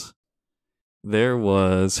movies.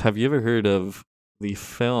 Have you ever heard of the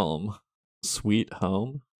film Sweet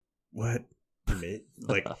Home? What?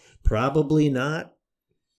 Like, probably not.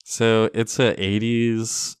 So it's a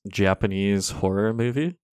 80s Japanese horror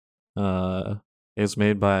movie. It was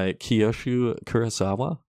made by Kiyoshi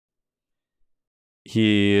Kurosawa.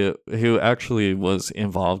 Who actually was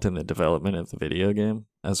involved in the development of the video game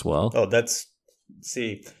as well. Oh,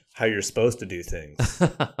 see how you're supposed to do things.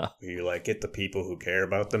 You like get the people who care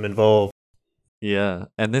about them involved. Yeah,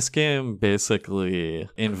 and this game basically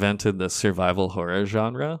invented the survival horror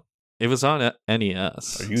genre. It was on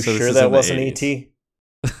NES. Are you sure that wasn't 80s. E.T.?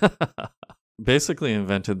 Basically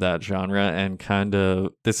invented that genre, and kind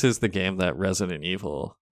of this is the game that Resident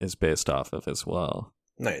Evil is based off of as well.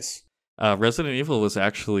 Nice. Resident Evil was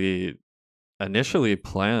actually initially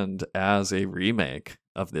planned as a remake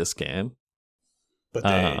of this game. But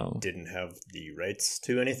they didn't have the rights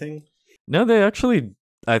to anything? No, they actually,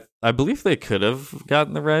 I believe they could have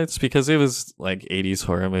gotten the rights because it was like 80s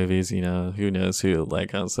horror movies, you know, who knows who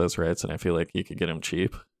like owns those rights, and I feel like you could get them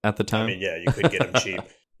cheap at the time. I mean, yeah, you could get them cheap.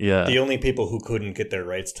 Yeah. The only people who couldn't get their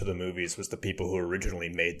rights to the movies was the people who originally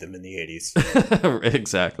made them in the 80s.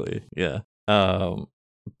 Exactly, yeah.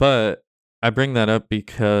 But I bring that up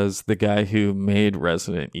because the guy who made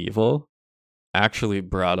Resident Evil actually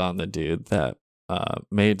brought on the dude that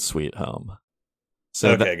made Sweet Home.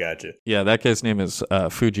 So okay, gotcha. Yeah, that guy's name is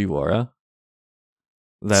Fujiwara.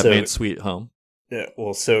 That made Sweet Home. Yeah,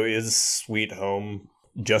 well, so is Sweet Home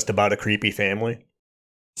just about a creepy family?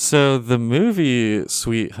 So the movie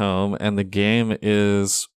Sweet Home and the game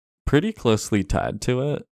is pretty closely tied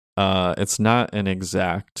to it. It's not an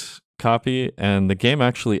exact copy, and the game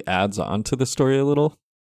actually adds on to the story a little.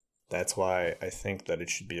 That's why I think that it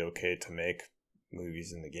should be okay to make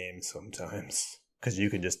movies in the game sometimes. Because you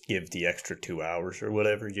can just give the extra 2 hours or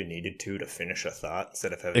whatever you needed to finish a thought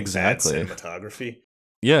instead of having bad cinematography.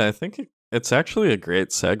 Yeah, I think it's actually a great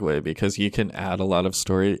segue because you can add a lot of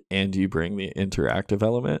story and you bring the interactive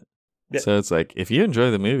element. Yeah. So it's like, if you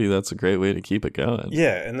enjoy the movie, that's a great way to keep it going.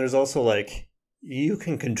 Yeah, and there's also like, you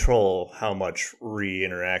can control how much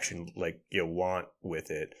re-interaction like you want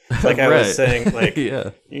with it. Like I was saying, like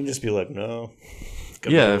you can just be like, no.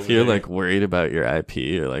 Yeah, if you're like worried about your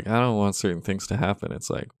IP or like, I don't want certain things to happen, it's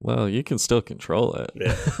like, well, you can still control it.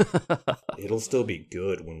 Yeah. It'll still be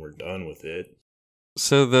good when we're done with it.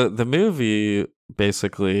 So the movie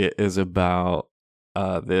basically is about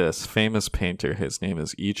this famous painter. His name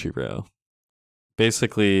is Ichiro.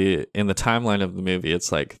 Basically, in the timeline of the movie,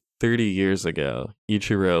 it's like 30 years ago,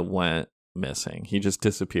 Ichiro went missing. He just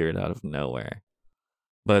disappeared out of nowhere.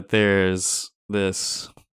 But there's this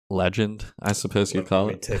legend, I suppose you'd call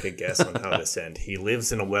it. Let me take a guess on how this ends. He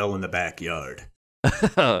lives in a well in the backyard.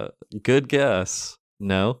 Good guess.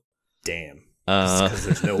 No? Damn. Because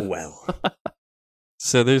there's no well.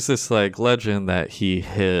 So there's this like legend that he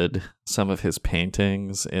hid some of his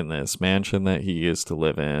paintings in this mansion that he used to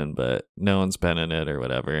live in, but no one's been in it or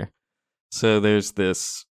whatever. So there's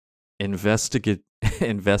this investigative,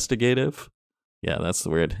 yeah, that's the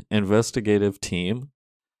word, investigative team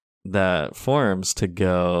that forms to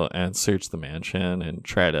go and search the mansion and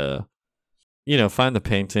try to, find the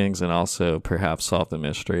paintings and also perhaps solve the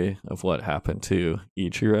mystery of what happened to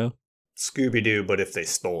Ichiro. Scooby-Doo, but if they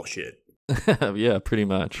stole shit. Yeah, pretty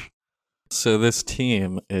much. So this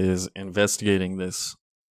team is investigating this,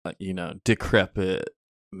 decrepit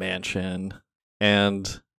mansion,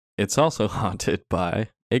 and it's also haunted by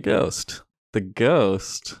a ghost. The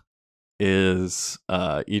ghost is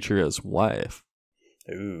Ichiro's wife.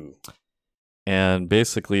 Ooh. And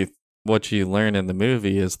basically, what you learn in the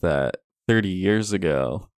movie is that 30 years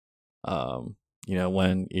ago,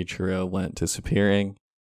 when Ichiro went disappearing,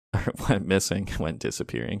 went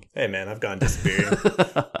disappearing. Hey man, I've gone disappearing.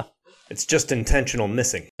 It's just intentional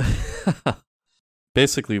missing.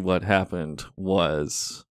 Basically what happened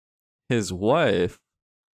was his wife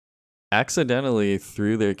accidentally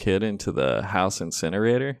threw their kid into the house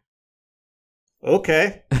incinerator.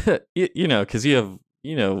 Okay. Because you have,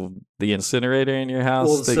 the incinerator in your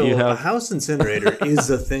house you have. A house incinerator is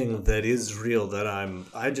a thing that is real that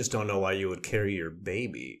I just don't know why you would carry your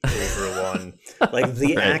baby over one. Like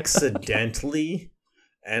the accidentally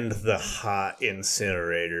and the hot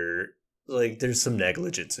incinerator, like there's some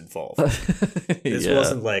negligence involved. This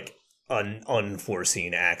wasn't like an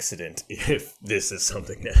unforeseen accident if this is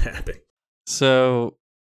something that happened. So,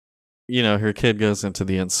 her kid goes into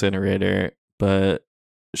the incinerator, but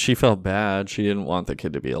she felt bad. She didn't want the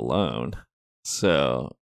kid to be alone.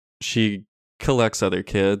 So she collects other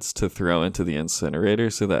kids to throw into the incinerator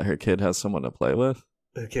so that her kid has someone to play with.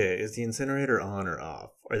 Okay, is the incinerator on or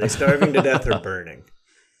off? Are they starving to death or burning?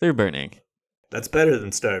 They're burning. That's better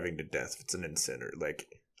than starving to death if it's an incinerator. Like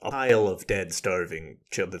a pile of dead, starving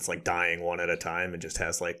children that's like dying one at a time and just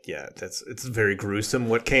has like, it's very gruesome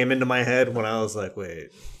what came into my head when I was like,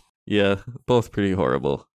 wait. Yeah, both pretty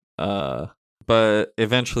horrible. But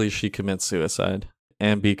eventually she commits suicide.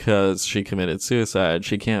 And because she committed suicide,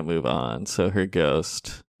 she can't move on. So her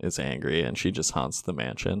ghost is angry and she just haunts the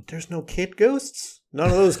mansion. There's no kid ghosts? None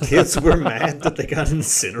of those kids were mad that they got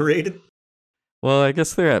incinerated? Well, I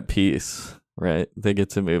guess they're at peace, right? They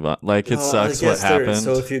get to move on. Like, it sucks what happened.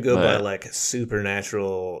 So if you go by like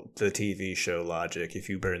Supernatural, the TV show logic, if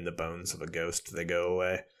you burn the bones of a ghost, they go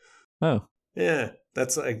away. Oh. Yeah,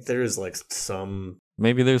 that's like, there's like some...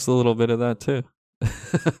 Maybe there's a little bit of that too.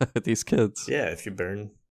 With these kids. Yeah, if you burn.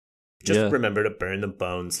 Just remember to burn the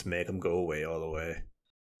bones to make them go away all the way.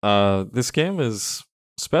 This game is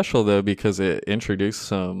special though because it introduced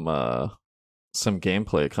some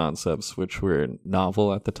gameplay concepts which were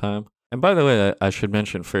novel at the time. And by the way, I should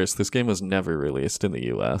mention first, this game was never released in the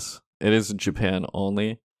US. It is Japan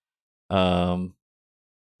only.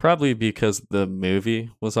 Probably because the movie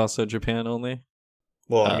was also Japan only.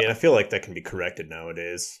 Well, I mean, I feel like that can be corrected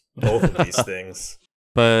nowadays. Both of these things.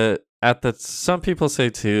 But some people say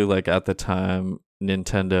too, like at the time,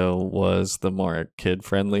 Nintendo was the more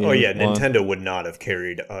kid-friendly. Oh yeah, one. Nintendo would not have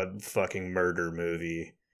carried a fucking murder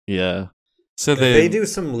movie. Yeah. So they do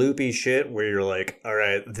some loopy shit where you're like, all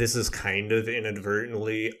right, this is kind of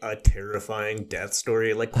inadvertently a terrifying death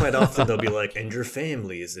story. Like quite often they'll be like, and your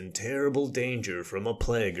family is in terrible danger from a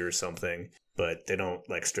plague or something. but they don't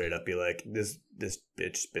like straight up be like, this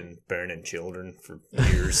bitch's been burning children for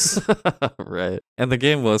years. Right. And the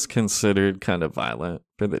game was considered kind of violent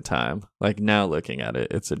for the time. Like now looking at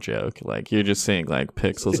it, it's a joke. Like you're just seeing like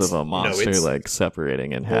pixels of a monster like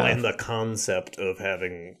separating in half. And the concept of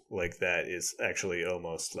having like that is actually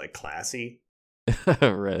almost like classy.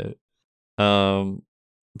 Right.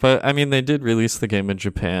 But I mean, they did release the game in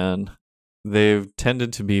Japan. They've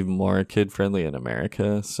tended to be more kid-friendly in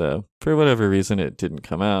America, so for whatever reason, it didn't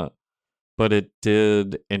come out. But it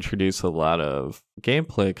did introduce a lot of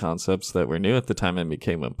gameplay concepts that were new at the time and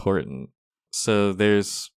became important. So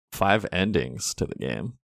there's 5 endings to the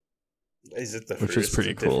game. Is it the which first is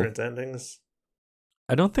pretty cool. different endings?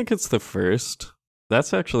 I don't think it's the first.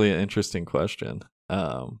 That's actually an interesting question.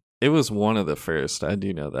 It was one of the first. I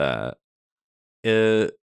do know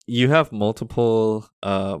that. You have multiple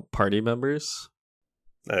party members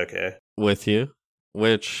with you,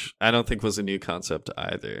 which I don't think was a new concept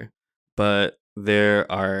either. But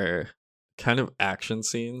there are kind of action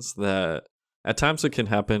scenes that at times it can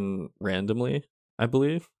happen randomly, I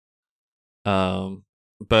believe.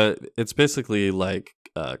 But it's basically like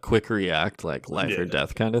quick react, like life or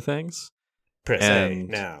death kind of things. Press A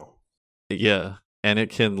now. Yeah, and it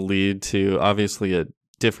can lead to obviously a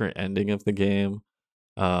different ending of the game.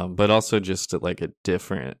 But also just like a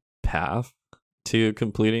different path to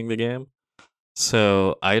completing the game.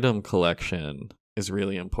 So item collection is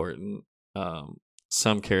really important.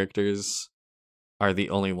 Some characters are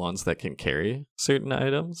the only ones that can carry certain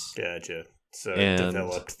items. Gotcha. So it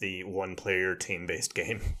developed the one-player team-based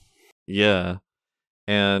game. Yeah.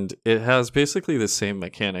 And it has basically the same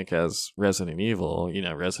mechanic as Resident Evil. You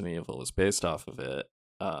know, Resident Evil was based off of it.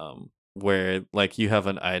 Where like you have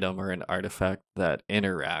an item or an artifact that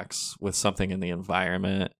interacts with something in the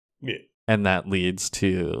environment, and that leads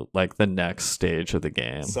to like the next stage of the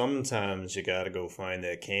game. Sometimes you gotta go find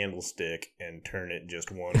that candlestick and turn it just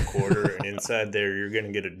 1/4, and inside there you're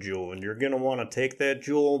gonna get a jewel, and you're gonna want to take that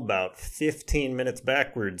jewel about 15 minutes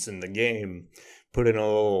backwards in the game, put in a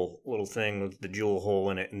little thing with the jewel hole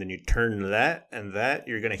in it, and then you turn that, and that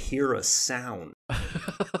you're gonna hear a sound.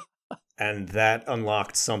 And that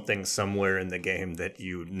unlocked something somewhere in the game that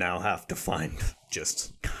you now have to find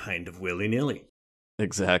just kind of willy-nilly.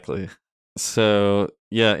 Exactly. So,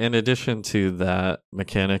 yeah, in addition to that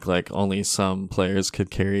mechanic, like only some players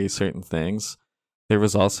could carry certain things, there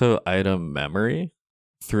was also item memory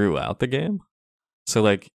throughout the game. So,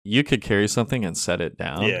 like, you could carry something and set it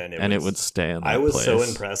down, and it would stay in that place. I was so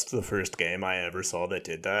impressed the first game I ever saw that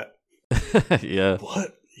did that. Yeah.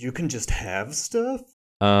 What? You can just have stuff?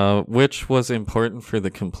 Which was important for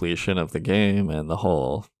the completion of the game and the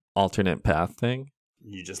whole alternate path thing.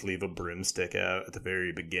 You just leave a broomstick out at the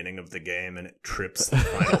very beginning of the game and it trips the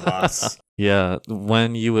final boss. Yeah,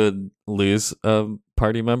 when you would lose a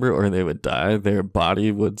party member or they would die, their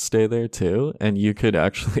body would stay there too, and you could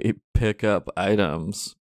actually pick up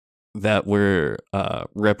items that were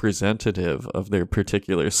representative of their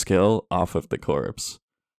particular skill off of the corpse.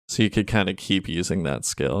 So you could kind of keep using that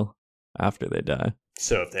skill after they die.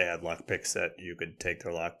 So if they had lockpick set, you could take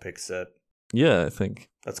their lockpick set? Yeah, I think.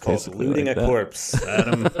 That's called looting a corpse,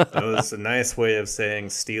 Adam. That was a nice way of saying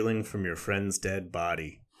stealing from your friend's dead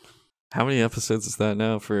body. How many episodes is that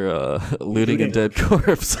now for looting a dead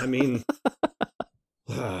corpse? I mean,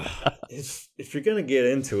 if you're going to get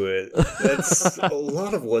into it, that's a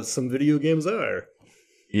lot of what some video games are.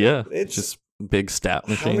 Yeah, it's just big stat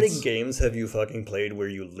machines. How many games have you fucking played where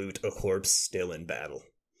you loot a corpse still in battle?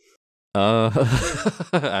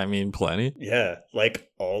 I mean, plenty. Yeah, like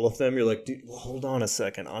all of them. You're like, dude, hold on a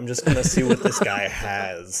second. I'm just gonna see what this guy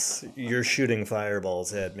has. You're shooting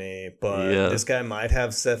fireballs at me, but this guy might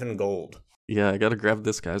have 7 gold. Yeah, I gotta grab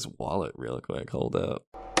this guy's wallet real quick. Hold up.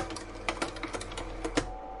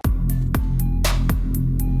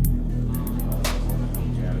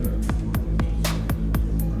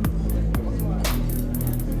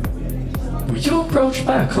 Were you approached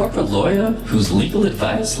by a corporate lawyer whose legal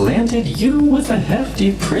advice landed you with a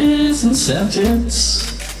hefty prison sentence?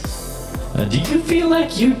 Do you feel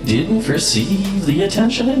like you didn't receive the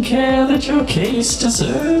attention and care that your case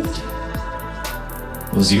deserved?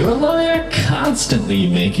 Was your lawyer constantly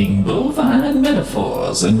making bovine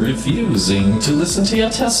metaphors and refusing to listen to your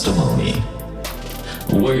testimony?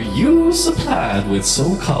 Were you supplied with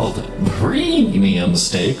so-called premium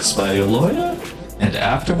steaks by your lawyer, and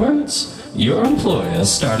afterwards, your employer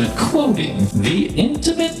started quoting the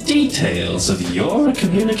intimate details of your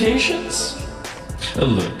communications?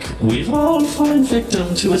 Look, we've all fallen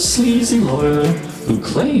victim to a sleazy lawyer who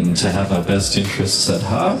claimed to have our best interests at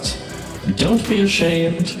heart. Don't be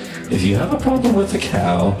ashamed. If you have a problem with a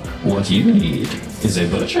cow, what you need is a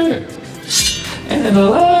butcher. And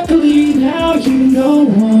luckily now you know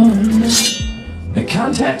one.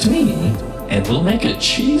 Contact me, and we'll make a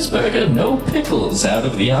cheeseburger no pickles out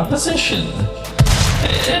of the opposition.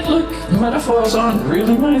 And look, metaphors aren't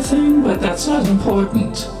really my thing, but that's not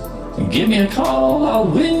important. Give me a call, I'll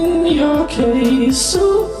win your case.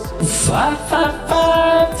 So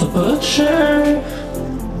 555 the butcher.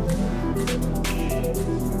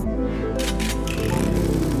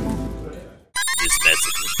 This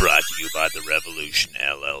message was brought to you by the Revolution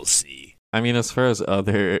LLC. I mean, as far as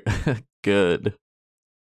other good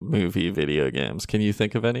movie video games, can you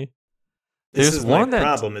think of any? This is one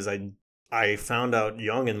problem is I found out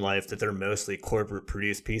young in life that they're mostly corporate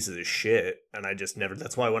produced pieces of shit, and I just never.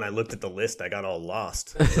 That's why when I looked at the list, I got all lost.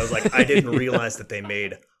 So I was like, I didn't realize that they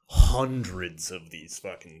made hundreds of these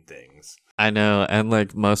fucking things. I know, and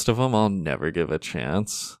like most of them, I'll never give a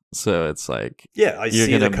chance. So it's like, yeah, I you're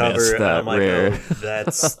see the gonna cover, miss and that I'm like, rare. oh,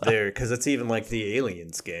 that's there, because it's even like the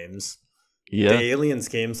Aliens games. Yeah, The Aliens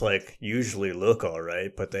games like usually look all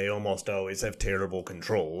right, but they almost always have terrible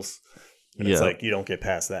controls. And it's Yeah. like you don't get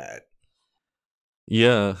past that.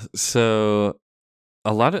 yeah. So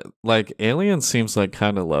a lot of like Aliens seems like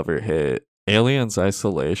kind of love or hate. Aliens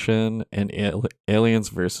Isolation and Aliens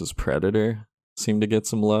versus Predator seem to get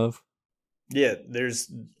some love. Yeah,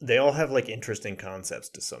 they all have like interesting concepts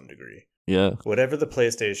to some degree. Yeah, Whatever the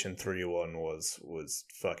PlayStation 3 one was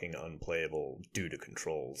fucking unplayable due to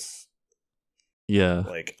controls. yeah.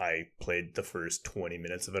 Like I played the first 20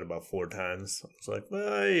 minutes of it about 4 times. I was like,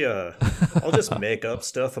 well, I'll just make up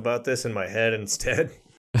stuff about this in my head instead.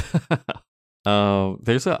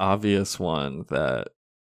 There's an obvious one that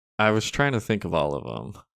I was trying to think of all of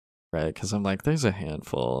them, right? Because I'm like, there's a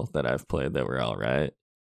handful that I've played that were all right.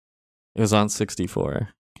 It was on 64.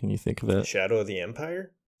 Can you think of it? Shadow of the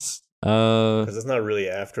Empire? Because it's not really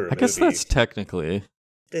after a movie. I guess that's technically.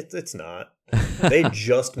 It's not. They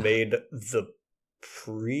just made the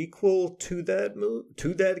prequel to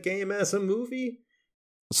that game as a movie.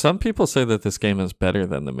 Some people say that this game is better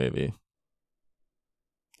than the movie.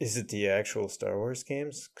 Is it the actual Star Wars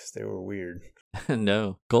games? Because they were weird.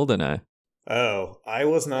 No, GoldenEye. Oh, I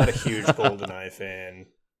was not a huge GoldenEye fan.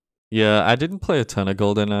 Yeah, I didn't play a ton of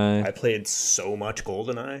GoldenEye. I played so much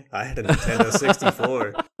GoldenEye. I had a Nintendo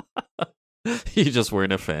 64. You just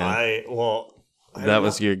weren't a fan. That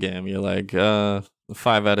was your game. You're like, 5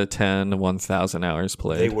 out of 10, 1,000 hours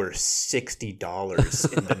played. They were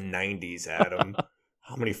 $60 in the 90s, Adam.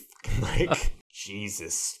 How many,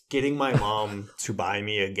 Jesus. Getting my mom to buy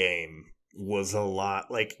me a game was a lot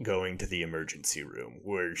like going to the emergency room,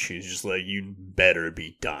 where she's just like, you better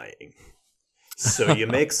be dying. So you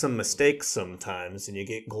make some mistakes sometimes, and you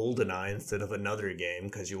get GoldenEye instead of another game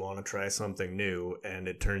because you want to try something new, and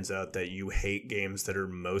it turns out that you hate games that are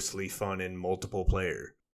mostly fun in multiple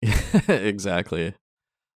player. Exactly.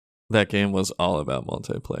 That game was all about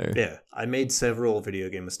multiplayer. Yeah, I made several video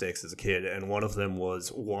game mistakes as a kid, and one of them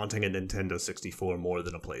was wanting a Nintendo 64 more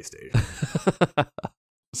than a PlayStation.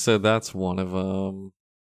 So that's one of them.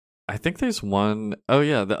 I think there's one oh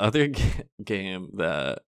yeah, the other game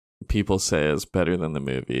that people say is better than the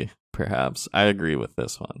movie, perhaps. I agree with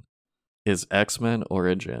this one. Is X-Men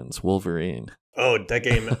Origins Wolverine. Oh, that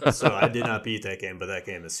game. So I did not beat that game, but that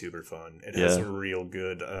game is super fun. It has Yeah. real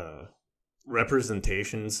good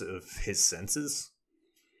representations of his senses.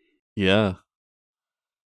 Yeah.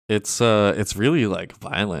 It's really like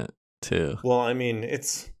violent too. Well, I mean,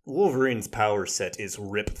 it's Wolverine's power set is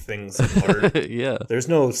rip things apart. Yeah. There's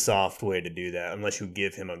no soft way to do that unless you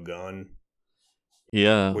give him a gun.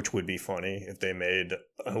 Yeah. Which would be funny if they made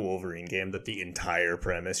a Wolverine game that the entire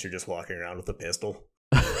premise you're just walking around with a pistol.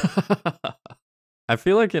 I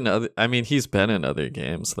feel like he's been in other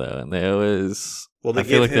games though, and they always I feel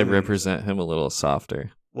give like they him- represent him a little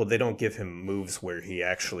softer. Well, they don't give him moves where he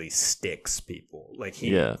actually sticks people. Like,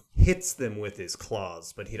 he Yeah. hits them with his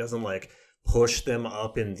claws, but he doesn't, like, push them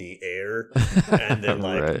up in the air and then,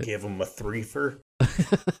 like, Right. give them a threefer.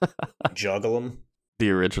 Juggle them. The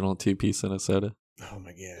original 2-piece in a soda. Oh,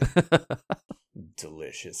 my God.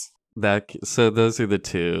 Delicious. So those are the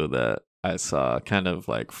two that I saw kind of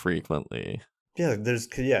like frequently. Yeah,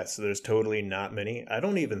 so there's totally not many. I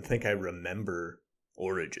don't even think I remember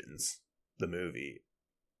Origins, the movie.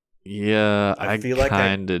 Yeah, I I feel like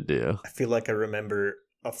kind of do. I feel like I remember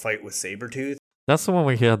a fight with Sabretooth. That's the one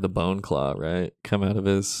where he had the bone claw, right? Come out of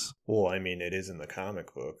his... Well, I mean, it is in the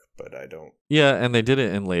comic book, but I don't... Yeah, and they did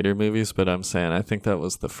it in later movies, but I'm saying I think that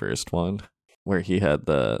was the first one where he had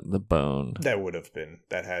the bone. That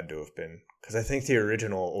had to have been. Because I think the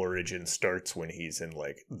original Origin starts when he's in,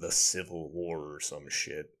 like, the Civil War or some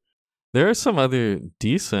shit. There are some other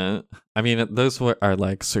decent. I mean, those are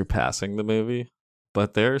like surpassing the movie,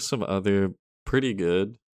 but there are some other pretty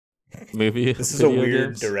good movie. This is a video weird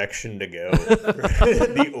games. direction to go.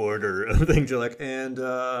 The order of things are like, and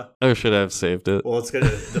Oh, should I have saved it? well, it's gonna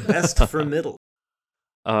the best for middle.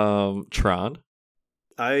 Tron,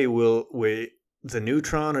 I will wait. The new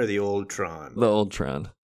Tron or the old Tron? the old Tron.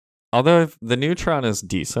 Although the new Tron is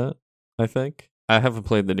decent, I think. I haven't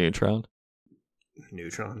played the new Tron.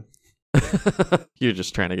 Neutron. You're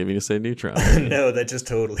just trying to get me to say neutron. No, that just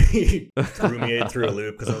totally threw me through a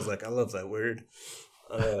loop because I was like, I love that word.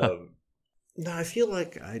 No, I feel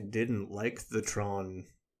like I didn't like the Tron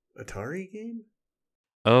Atari game.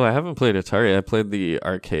 Oh, I haven't played Atari. I played the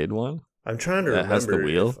arcade one. I'm trying to That remember has the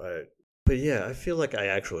wheel? but yeah, I feel like I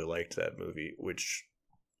actually liked that movie, which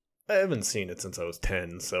I haven't seen it since I was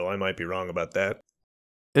 10, so I might be wrong about that.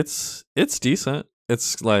 It's decent.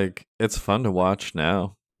 It's like it's fun to watch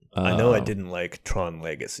now. I know I didn't like Tron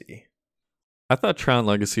Legacy. I thought Tron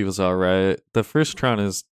Legacy was alright. The first Tron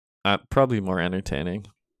is probably more entertaining.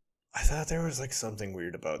 I thought there was like something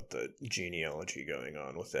weird about the genealogy going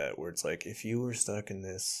on with that, where it's like, if you were stuck in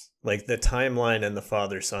this, like the timeline and the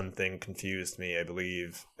father-son thing confused me, I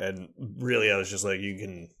believe. And really I was just like,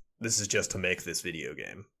 this is just to make this video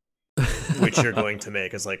game, which you're going to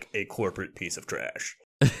make as like a corporate piece of trash.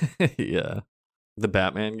 Yeah. The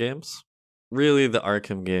Batman games? Really, the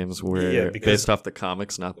Arkham games were based off the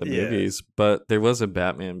comics, not the movies. But there was a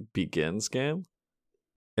Batman Begins game.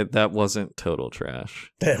 That wasn't total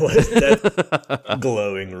trash. That was that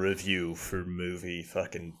glowing review for movie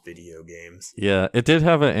fucking video games. Yeah, it did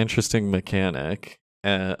have an interesting mechanic.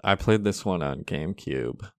 I played this one on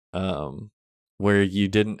GameCube, where you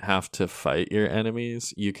didn't have to fight your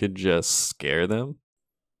enemies. You could just scare them.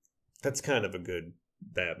 That's kind of a good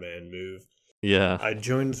Batman move. Yeah. I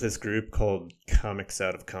joined this group called Comics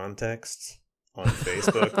Out of Context on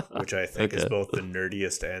Facebook, which I think is both the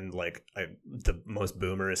nerdiest and like the most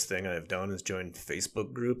boomerist thing I've done is join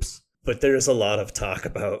Facebook groups. But there's a lot of talk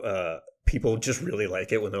about people just really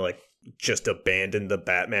like it when they're like, just abandon the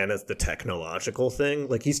Batman as the technological thing.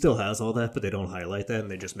 Like he still has all that, but they don't highlight that,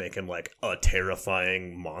 and they just make him like a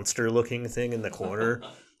terrifying monster looking thing in the corner.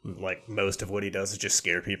 Like most of what he does is just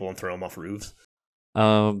scare people and throw them off roofs.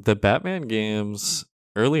 The Batman games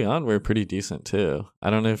early on were pretty decent too. I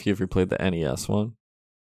don't know if you ever played the NES one.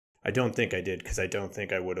 I don't think I did, because I don't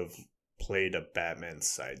think I would have played a Batman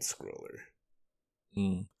side scroller.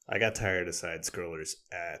 I got tired of side scrollers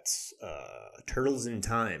at Turtles in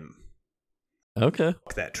Time. Okay.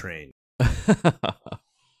 Fuck that train.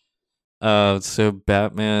 So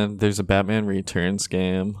Batman, there's a Batman Returns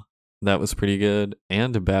game that was pretty good,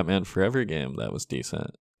 and a Batman Forever game that was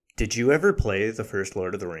decent. Did you ever play the first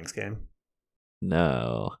Lord of the Rings game?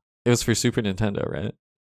 No. It was for Super Nintendo, right?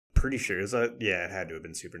 Pretty sure. It had to have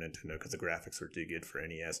been Super Nintendo because the graphics were too good for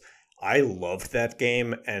NES. I loved that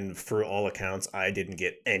game, and for all accounts, I didn't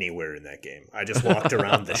get anywhere in that game. I just walked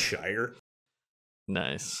around the Shire.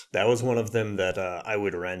 Nice. That was one of them that I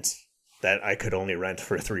would rent, that I could only rent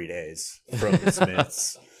for 3 days from the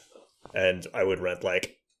Smiths. And I would rent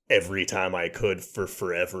like every time I could for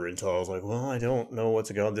forever until I was like, well, I don't know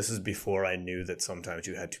what's going on. This is before I knew that sometimes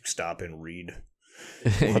you had to stop and read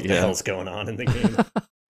what the hell's going on in the game.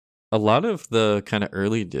 A lot of the kind of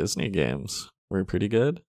early Disney games were pretty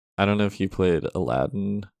good. I don't know if you played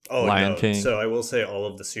Aladdin, Lion King. So I will say all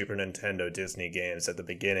of the Super Nintendo Disney games at the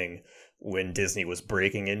beginning, when Disney was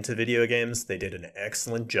breaking into video games, they did an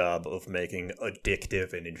excellent job of making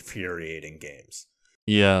addictive and infuriating games.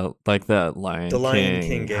 Yeah, like that Lion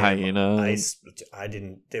King game, hyena. I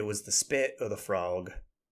didn't. There was the spit or the frog.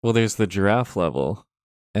 Well, there's the giraffe level,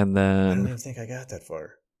 and I then don't even think I got that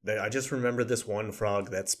far. I just remember this one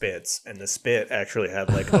frog that spits, and the spit actually had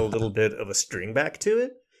like a little bit of a string back to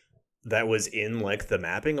it that was in like the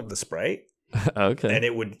mapping of the sprite. Okay. And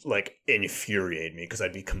it would like infuriate me because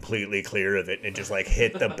I'd be completely clear of it and it just like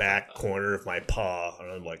hit the back corner of my paw.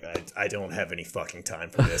 And I'm like, I don't have any fucking time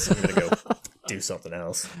for this. I'm going to go do something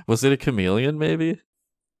else. Was it a chameleon, maybe?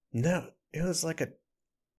 No, it was like a...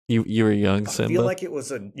 You were young, Simba? I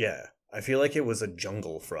feel like it was a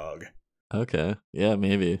jungle frog. Okay. Yeah,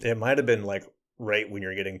 maybe. It might have been like right when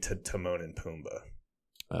you're getting to Timon and Pumbaa.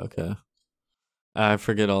 Okay. I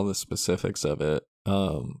forget all the specifics of it.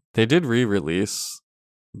 They did re-release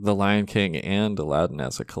The Lion King and Aladdin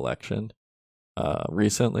as a collection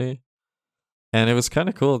recently, and it was kind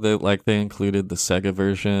of cool that like they included the Sega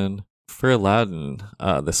version. For Aladdin,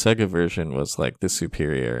 the Sega version was like the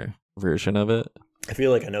superior version of it. I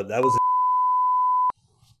feel like I know that was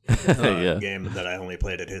Yeah. game that I only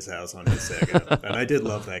played at his house on his Sega. And I did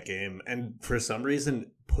love that game. And for some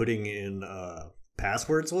reason, putting in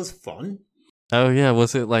passwords was fun. Oh yeah,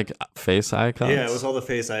 was it like face icons? Yeah, it was all the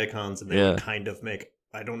face icons, and they Yeah. would kind of make.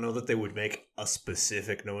 I don't know that they would make a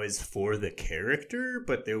specific noise for the character,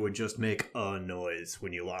 but they would just make a noise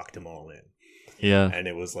when you locked them all in. Yeah. And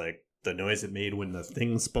it was like the noise it made when the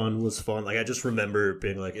thing spun was fun. Like I just remember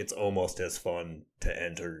being like, it's almost as fun to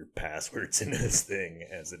enter passwords in this thing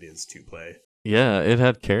as it is to play. Yeah, it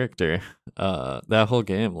had character. That whole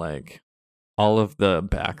game, like all of the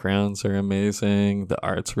backgrounds are amazing. The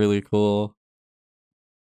art's really cool.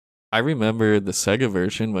 I remember the Sega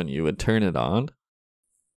version when you would turn it on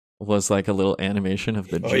was like a little animation of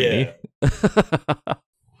the genie.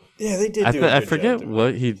 Yeah, they did do a good I forget job,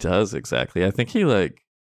 what he does exactly. I think he like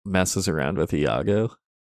messes around with Iago,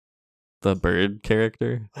 the bird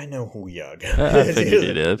character. I know who Iago I figured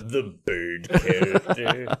you did. The bird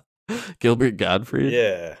character. Gilbert Gottfried.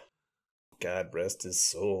 Yeah. God rest his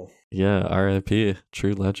soul. Yeah, R.I.P.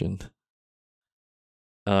 True legend.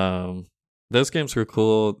 Those games were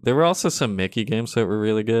cool. There were also some Mickey games that were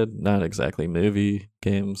really good. Not exactly movie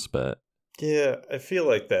games, but Yeah, I feel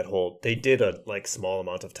like they did a like small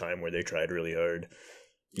amount of time where they tried really hard.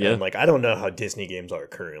 yeah. And like I don't know how Disney games are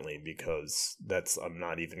currently because I'm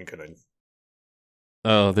not even gonna.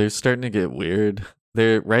 Oh, they're starting to get weird.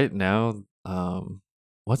 They're right now.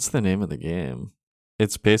 What's the name of the game?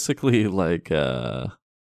 It's basically like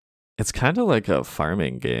it's kind of like a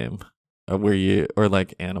farming game where you or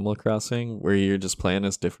like Animal Crossing where you're just playing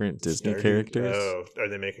as different Disney characters. Oh, are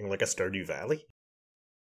they making like a Stardew Valley?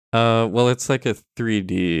 Well, it's like a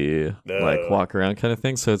 3D like walk around kind of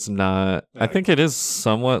thing, so it's not. I think it is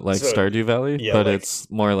somewhat like So, Stardew Valley, yeah, but like- it's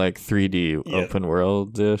more like 3D Yeah. open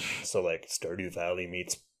world ish. So like Stardew Valley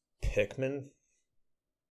meets Pikmin.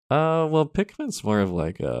 Well, Pikmin's more of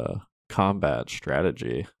like a combat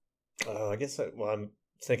strategy. I guess I'm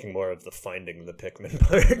thinking more of the finding the Pikmin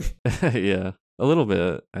part. Yeah, a little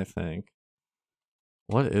bit, I think.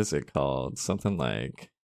 What is it called? Something like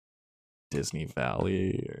Disney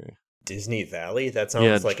Valley or Disney Valley? That sounds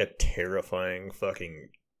Yeah, like a terrifying fucking.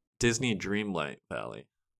 Disney Dreamlight Valley.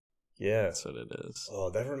 Yeah. That's what it is. Oh,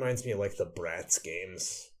 that reminds me of like the Bratz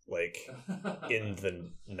games, like in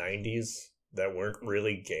the 90s that weren't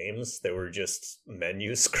really games. They were just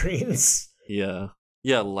menu screens. Yeah.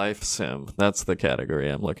 Yeah, life sim. That's the category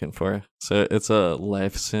I'm looking for. So it's a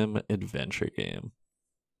life sim adventure game.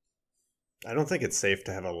 I don't think it's safe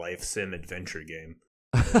to have a life sim adventure game.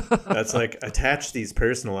 That's like attach these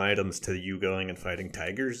personal items to you going and fighting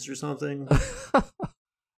tigers or something.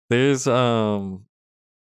 There's so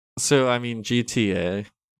I mean GTA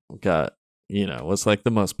got, was like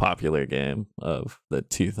the most popular game of the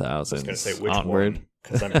 2000s I was gonna say which onward. one,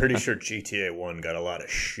 because I'm pretty sure GTA 1 got a lot of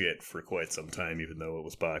shit for quite some time, even though it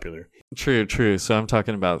was popular. True. So I'm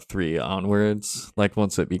talking about 3 onwards, like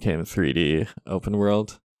once it became 3D open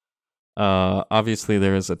world. Obviously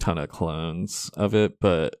there was a ton of clones of it,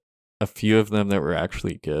 but a few of them that were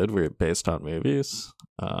actually good were based on movies.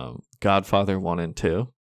 Godfather 1 and 2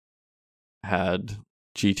 had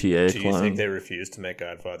GTA Do you clones. think they refused to make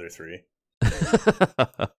Godfather 3?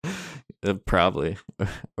 Probably.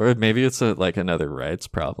 Or maybe it's like another rights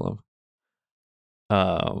problem.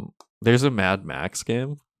 There's a Mad Max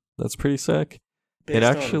game that's pretty sick. Based it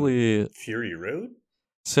on actually Fury Road?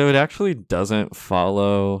 So it actually doesn't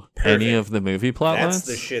follow any Perfect. of the movie plot That's lines.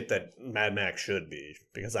 the shit that Mad Max should be,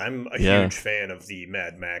 because I'm a Yeah. huge fan of the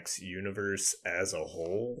Mad Max universe as a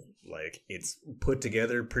whole. Like, it's put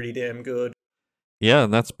together pretty damn good. Yeah,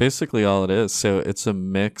 and that's basically all it is. So it's a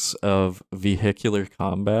mix of vehicular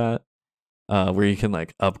combat, where you can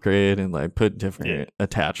like upgrade and like put different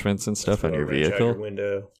attachments and stuff on Throw your a wrench out vehicle. your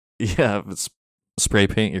window. Yeah, spray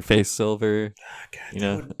paint your face silver.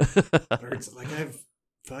 God, birds. Like, I've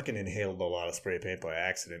fucking inhaled a lot of spray paint by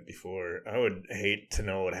accident before. I would hate to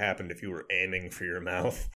know what happened if you were aiming for your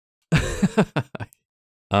mouth.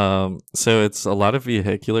 So it's a lot of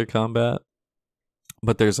vehicular combat,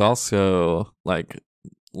 but there's also like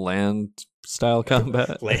land style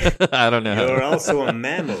combat. I don't know. You're also a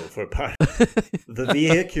mammal for part. The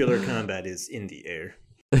vehicular combat is in the air.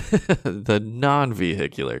 The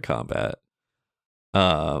non-vehicular combat.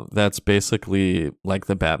 That's basically like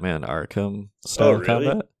the Batman Arkham style really?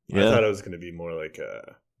 combat. I thought it was going to be more like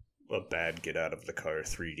a bad get out of the car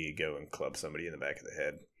 3D go and club somebody in the back of the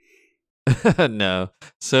head. No.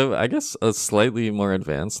 So I guess a slightly more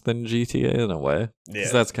advanced than GTA in a way. Yeah.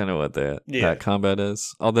 'Cause that's kind of what that combat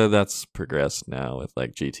is. Although that's progressed now with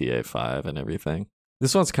like GTA 5 and everything.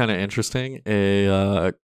 This one's kind of interesting.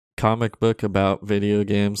 A comic book about video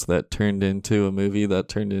games that turned into a movie that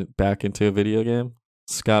turned it back into a video game?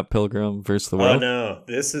 Scott Pilgrim vs. the World? Oh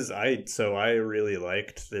no, I really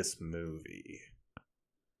liked this movie,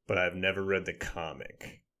 but I've never read the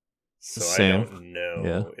comic. So Same. I don't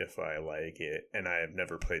know if I like it, and I have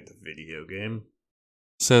never played the video game.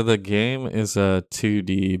 So the game is a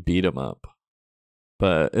 2D beat 'em up,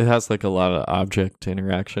 but it has like a lot of object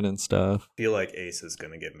interaction and stuff. I feel like Ace is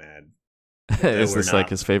gonna get mad. Is this like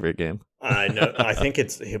his favorite game? I know. I think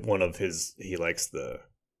it's one of his. He likes the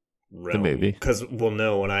movie. Because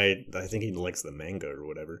I think he likes the manga or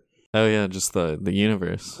whatever. Oh yeah, just the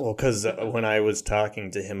universe. Well, because when I was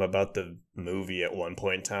talking to him about the movie at one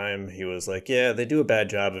point in time, he was like, "Yeah, they do a bad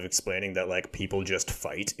job of explaining that like people just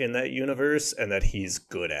fight in that universe, and that he's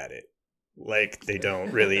good at it. Like they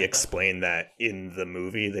don't really explain that in the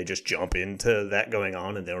movie. They just jump into that going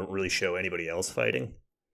on, and they don't really show anybody else fighting."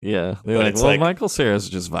 Yeah, they're like, well, Michael Cera's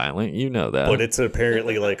just violent, you know that. But it's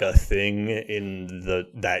apparently like a thing in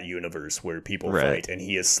that universe where people fight, and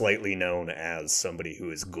he is slightly known as somebody who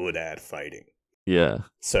is good at fighting. Yeah.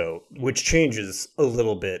 So, which changes a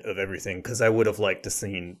little bit of everything, because I would have liked to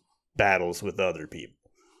seen battles with other people.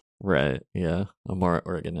 Right, yeah. A more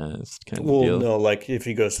organized kind of Well, deal. no, like if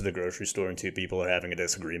he goes to the grocery store and two people are having a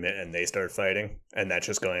disagreement and they start fighting, and that's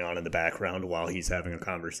just going on in the background while he's having a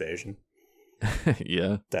conversation.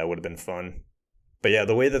 Yeah. That would have been fun. But yeah,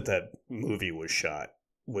 the way that movie was shot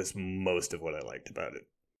was most of what I liked about it.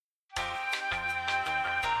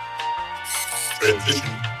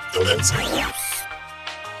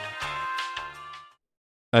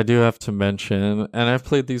 I do have to mention, and I've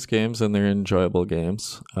played these games and they're enjoyable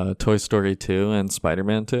games, Toy Story 2 and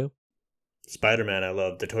Spider-Man 2. Spider-Man I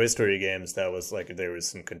loved. The Toy Story games, that was like, there was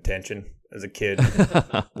some contention as a kid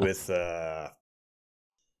with...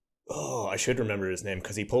 Oh, I should remember his name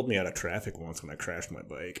because he pulled me out of traffic once when I crashed my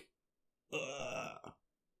bike.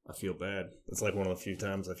 I feel bad. It's like one of the few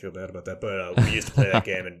times I feel bad about that. But we used to play that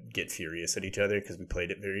game and get furious at each other because we played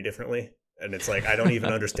it very differently. And it's like, I don't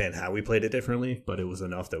even understand how we played it differently, but it was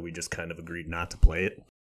enough that we just kind of agreed not to play it.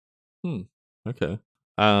 Okay.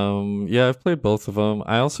 Yeah, I've played both of them.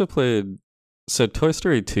 I also played... So Toy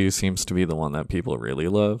Story 2 seems to be the one that people really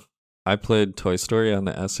love. I played Toy Story on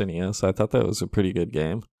the SNES. I thought that was a pretty good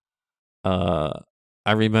game.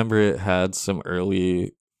 I remember it had some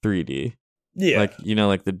early 3D. Yeah. Like, you know,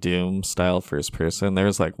 like the Doom style first person. There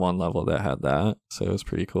was like one level that had that. So it was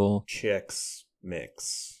pretty cool. Chex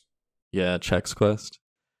Mix. Yeah, Chex Quest.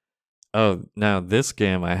 Oh, now this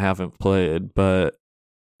game I haven't played, but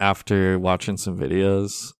after watching some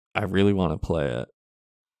videos, I really want to play it.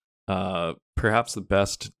 Perhaps the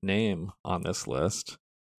best name on this list.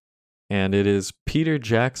 And it is Peter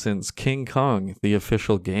Jackson's King Kong, the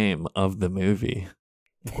official game of the movie.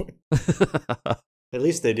 At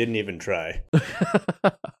least they didn't even try.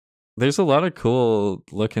 There's a lot of cool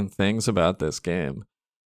looking things about this game.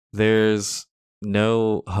 There's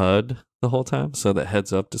no HUD the whole time, so the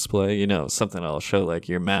heads up display, you know, something that'll show like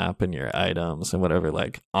your map and your items and whatever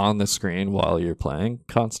like on the screen while you're playing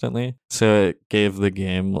constantly. So it gave the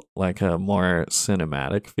game like a more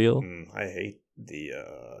cinematic feel. I hate the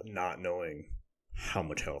not knowing how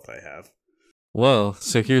much health I have. Well,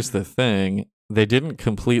 so here's the thing. They didn't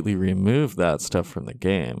completely remove that stuff from the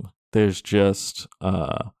game. There's just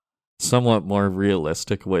somewhat more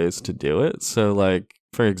realistic ways to do it. So like,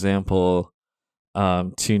 for example,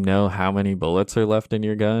 to know how many bullets are left in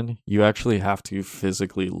your gun, you actually have to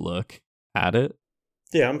physically look at it.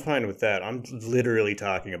 Yeah, I'm fine with that. I'm literally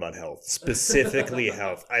talking about health. Specifically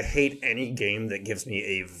health. I hate any game that gives me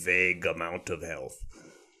a vague amount of health.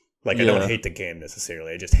 Like, I don't hate the game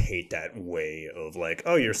necessarily. I just hate that way of like,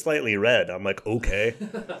 oh, you're slightly red. I'm like, okay.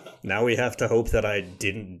 Now we have to hope that I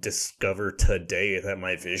didn't discover today that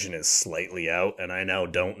my vision is slightly out, and I now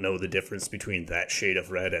don't know the difference between that shade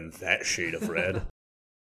of red and that shade of red.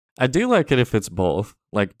 I do like it if it's both,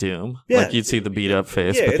 like Doom. Yeah, like you'd see the beat up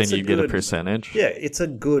face, but then you get a percentage. Yeah, it's a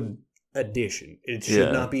good addition. It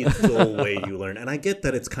should not be the way you learn. And I get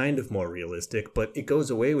that it's kind of more realistic, but it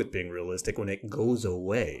goes away with being realistic when it goes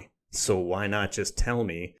away. So why not just tell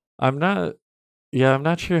me? I'm not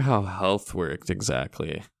sure how health worked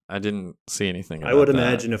exactly. I didn't see anything about I would that.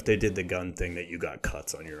 imagine if they did the gun thing that you got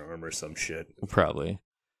cuts on your arm or some shit. Probably.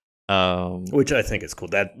 Which I think is cool.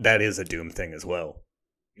 That is a Doom thing as well.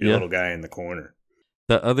 Your little guy in the corner.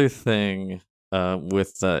 The other thing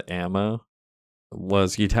with the ammo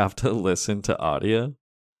was you'd have to listen to audio.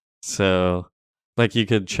 So Like you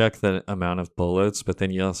could check the amount of bullets, but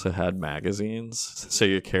then you also had magazines. So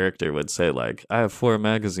your character would say like, I have 4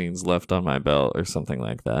 magazines left on my belt or something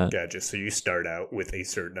like that. Gotcha. So you start out with a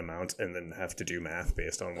certain amount and then have to do math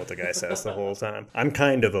based on what the guy says the whole time. I'm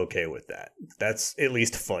kind of okay with that. That's at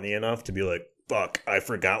least funny enough to be like, fuck, I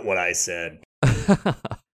forgot what I said.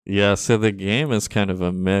 Yeah, so the game is kind of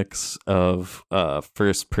a mix of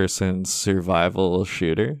first-person survival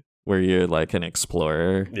shooter, where you're like an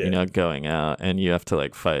explorer, going out, and you have to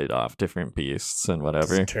like fight off different beasts and whatever.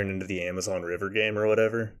 Does it turn into the Amazon River game or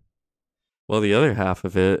whatever? Well, the other half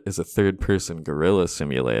of it is a third-person gorilla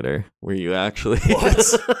simulator, where you actually...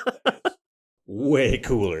 What? Way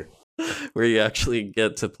cooler. Where you actually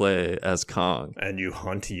get to play as Kong. And you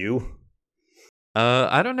hunt you?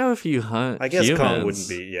 I don't know if you hunt I guess humans, Kong wouldn't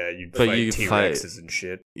be, you'd fight T-Rexes and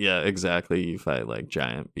shit. Yeah, exactly. You fight like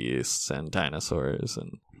giant beasts and dinosaurs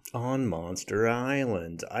and... On Monster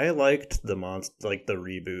Island. I liked the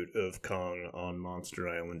reboot of Kong on Monster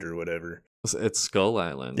Island or whatever. It's Skull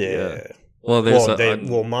Island. Yeah.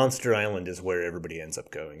 Well, Monster Island is where everybody ends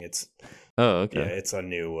up going. It's okay. Yeah, it's a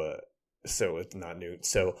new. So it's not new.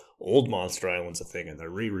 So old Monster Island's a thing, and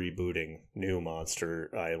they're rebooting new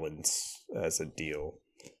Monster Islands as a deal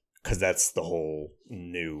because that's the whole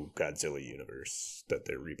new Godzilla universe that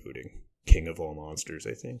they're rebooting. King of all monsters,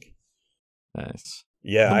 I think. Nice.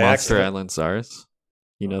 Yeah, Monster Island Czars.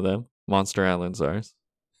 You know them? Monster Island Czars.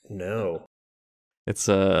 No. It's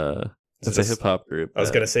a hip hop group. I was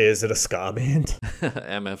gonna say, is it a ska band?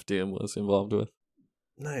 MF Doom was involved with.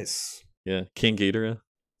 Nice. Yeah, King Ghidorah.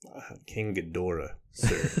 King Ghidorah,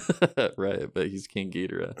 sir. Right, but he's King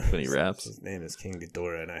Ghidorah when he raps. His name is King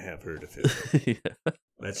Ghidorah, and I have heard of it. Yeah.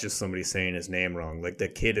 That's just somebody saying his name wrong. Like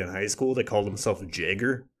that kid in high school that called himself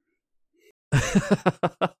Jagger.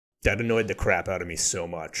 That annoyed the crap out of me so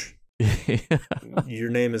much. Yeah.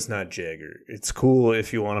 Your name is not Jagger. It's cool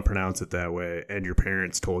if you want to pronounce it that way, and your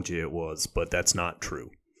parents told you it was, but that's not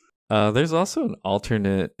true. There's also an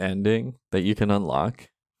alternate ending that you can unlock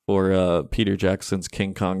for Peter Jackson's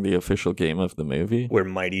King Kong, the official game of the movie. Where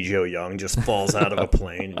Mighty Joe Young just falls out of a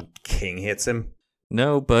plane and King hits him.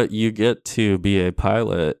 No, but you get to be a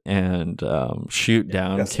pilot and shoot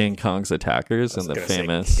down King Kong's attackers in the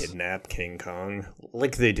famous... kidnap King Kong,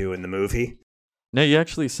 like they do in the movie. No, you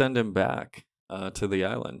actually send him back to the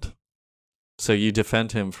island. So you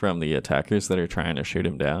defend him from the attackers that are trying to shoot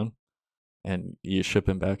him down, and you ship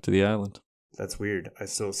him back to the island. That's weird.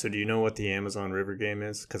 So do you know what the Amazon River game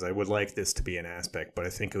is? Because I would like this to be an aspect, but I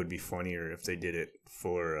think it would be funnier if they did it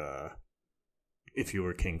for... if you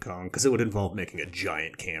were King Kong, because it would involve making a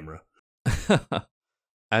giant camera.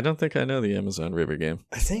 I don't think I know the Amazon River game.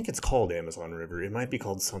 I think it's called Amazon River. It might be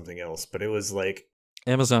called something else, but it was like...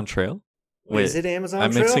 Amazon Trail? Wait, is it Amazon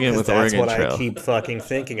I'm Trail? mixing it with Oregon Trail. That's what I keep fucking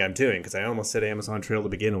thinking I'm doing, because I almost said Amazon Trail to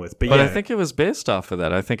begin with. But I think it was based off of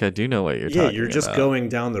that. I think I do know what you're talking about. Yeah, you're just going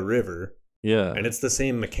down the river. Yeah. And it's the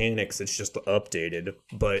same mechanics, it's just updated,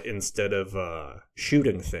 but instead of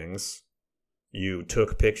shooting things... You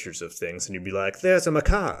took pictures of things and you'd be like, there's a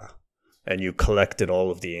macaw. And you collected all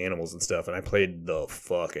of the animals and stuff. And I played the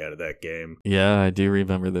fuck out of that game. Yeah, I do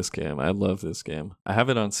remember this game. I love this game. I have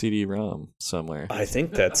it on CD-ROM somewhere. I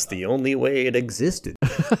think that's the only way it existed.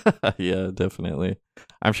 Yeah, definitely.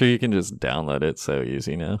 I'm sure you can just download it so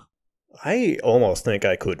easy now. I almost think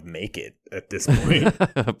I could make it at this point.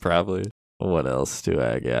 Probably. What else do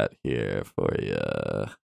I got here for you?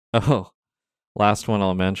 Oh, last one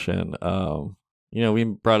I'll mention. We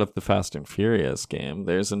brought up the Fast and Furious game.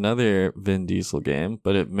 There's another Vin Diesel game,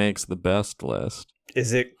 but it makes the best list.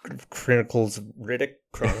 Is it Chronicles of Riddick?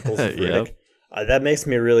 Yep. That makes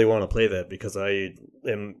me really want to play that because I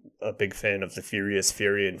am a big fan of the Furious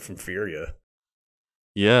Furion from Furia.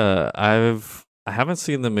 Yeah, I haven't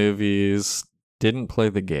seen the movies, didn't play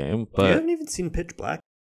the game, but... You haven't even seen Pitch Black?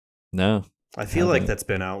 No. I feel like that's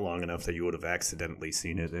been out long enough that you would have accidentally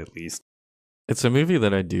seen it at least. It's a movie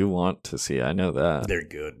that I do want to see. I know that. They're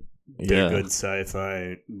good. They're good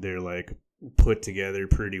sci-fi. They're like put together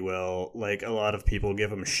pretty well. Like a lot of people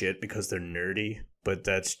give them shit because they're nerdy, but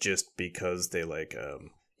that's just because they like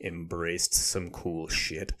embraced some cool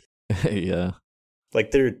shit. Yeah.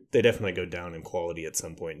 Like they definitely go down in quality at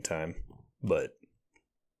some point in time, but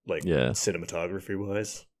like cinematography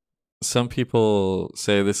wise. Some people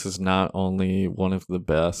say this is not only one of the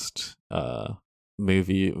best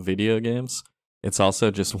video games, it's also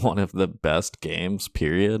just one of the best games,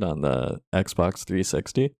 period, on the Xbox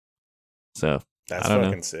 360. So, that's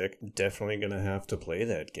fucking sick. Definitely going to have to play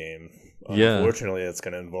that game. Yeah. Unfortunately, it's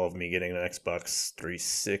going to involve me getting an Xbox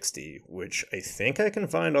 360, which I think I can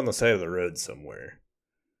find on the side of the road somewhere.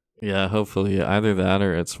 Yeah, hopefully either that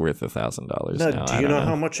or it's worth $1,000 No, now. do you know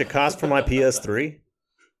how much it cost for my PS3?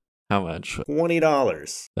 How much?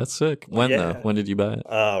 $20. That's sick. When Yeah. though? When did you buy it?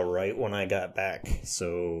 Right when I got back.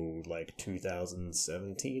 So, like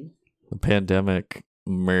 2017. The pandemic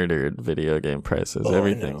murdered video game prices. Oh, I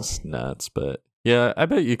Everything's nuts, but yeah, I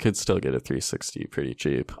bet you could still get a 360 pretty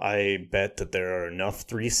cheap. I bet that there are enough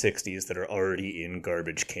 360s that are already in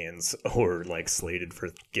garbage cans or like slated for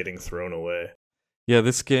getting thrown away. Yeah,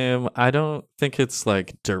 this game, I don't think it's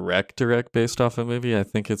like direct based off a movie. I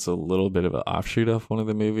think it's a little bit of an offshoot of one of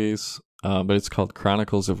the movies, but it's called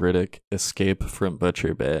Chronicles of Riddick: Escape from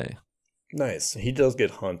Butcher Bay. Nice. He does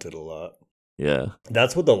get hunted a lot. Yeah.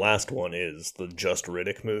 That's what the last one is. The Just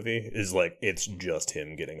Riddick movie is like, it's just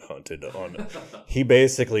him getting hunted on. He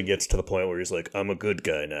basically gets to the point where he's like, I'm a good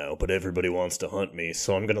guy now, but everybody wants to hunt me,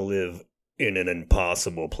 so I'm going to live in an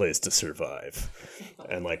impossible place to survive.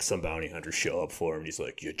 And like some bounty hunters show up for him, and he's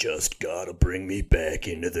like, you just gotta bring me back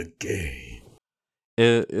into the game.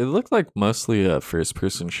 It looked like mostly a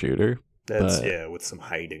first-person shooter. That's, but yeah, with some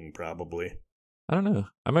hiding probably. I don't know.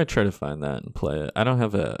 I might try to find that and play it. I don't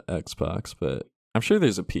have a Xbox, but I'm sure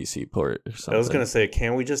there's a PC port or something. I was going to say,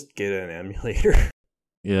 can't we just get an emulator?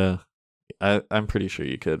 Yeah, I'm pretty sure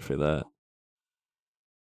you could for that.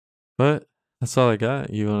 But that's all I got.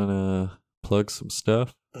 You want to plug some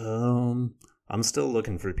stuff? I'm still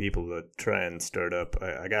looking for people to try and start up.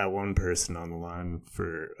 I got one person on the line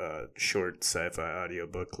for a short sci-fi audio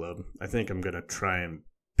book club. I think I'm going to try and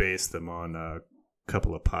base them on a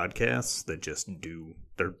couple of podcasts that just do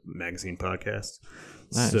their magazine podcasts.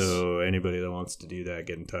 Nice. So anybody that wants to do that,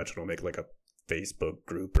 get in touch, and I'll make like a Facebook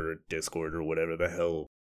group or a Discord or whatever the hell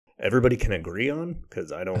everybody can agree on,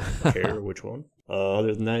 because I don't care which one.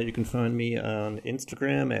 Other than that, you can find me on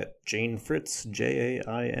Instagram at Jane Fritz,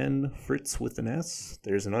 Jain Fritz with an S.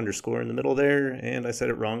 There's an underscore in the middle there, and I said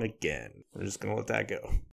it wrong again. I'm just going to let that go.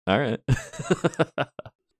 All right.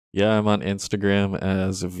 Yeah, I'm on Instagram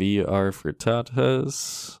as VR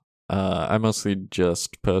Frittatas. I mostly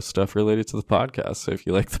just post stuff related to the podcast, so if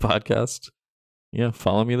you like the podcast, yeah,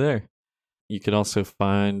 follow me there. You can also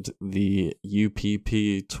find the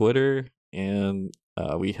UPP Twitter, and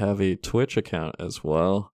we have a Twitch account as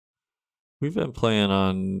well. We've been playing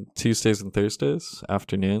on Tuesdays and Thursdays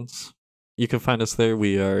afternoons. You can find us there.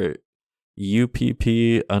 We are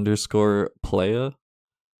UPP_playa.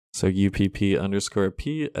 So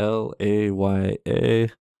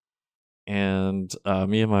UPP_PLAYA. And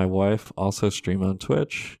me and my wife also stream on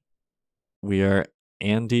Twitch. We are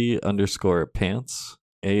Andy_pants.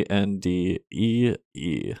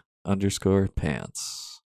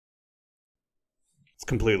 ANDEE_pants. It's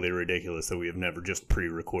completely ridiculous that we have never just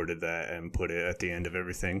pre-recorded that and put it at the end of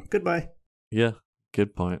everything. Goodbye. Yeah,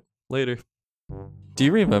 good point. Later. Do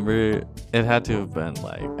you remember, it had to have been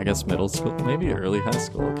like, I guess middle school, maybe early high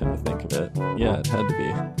school, can I think of it? Yeah, it had to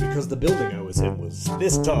be. Because the building I was in was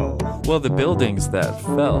this tall. Well, the buildings that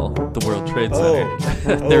fell, the World Trade Center,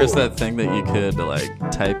 there was that thing that you could like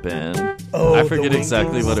type in. I forget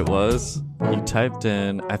exactly what it was. You typed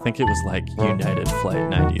in, I think it was like United Flight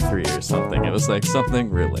 93 or something. It was like something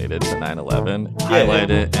related to 9/11. Highlight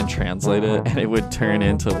it and translate it, and it would turn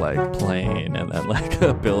into like plane and then like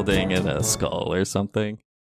a building and a skull or something.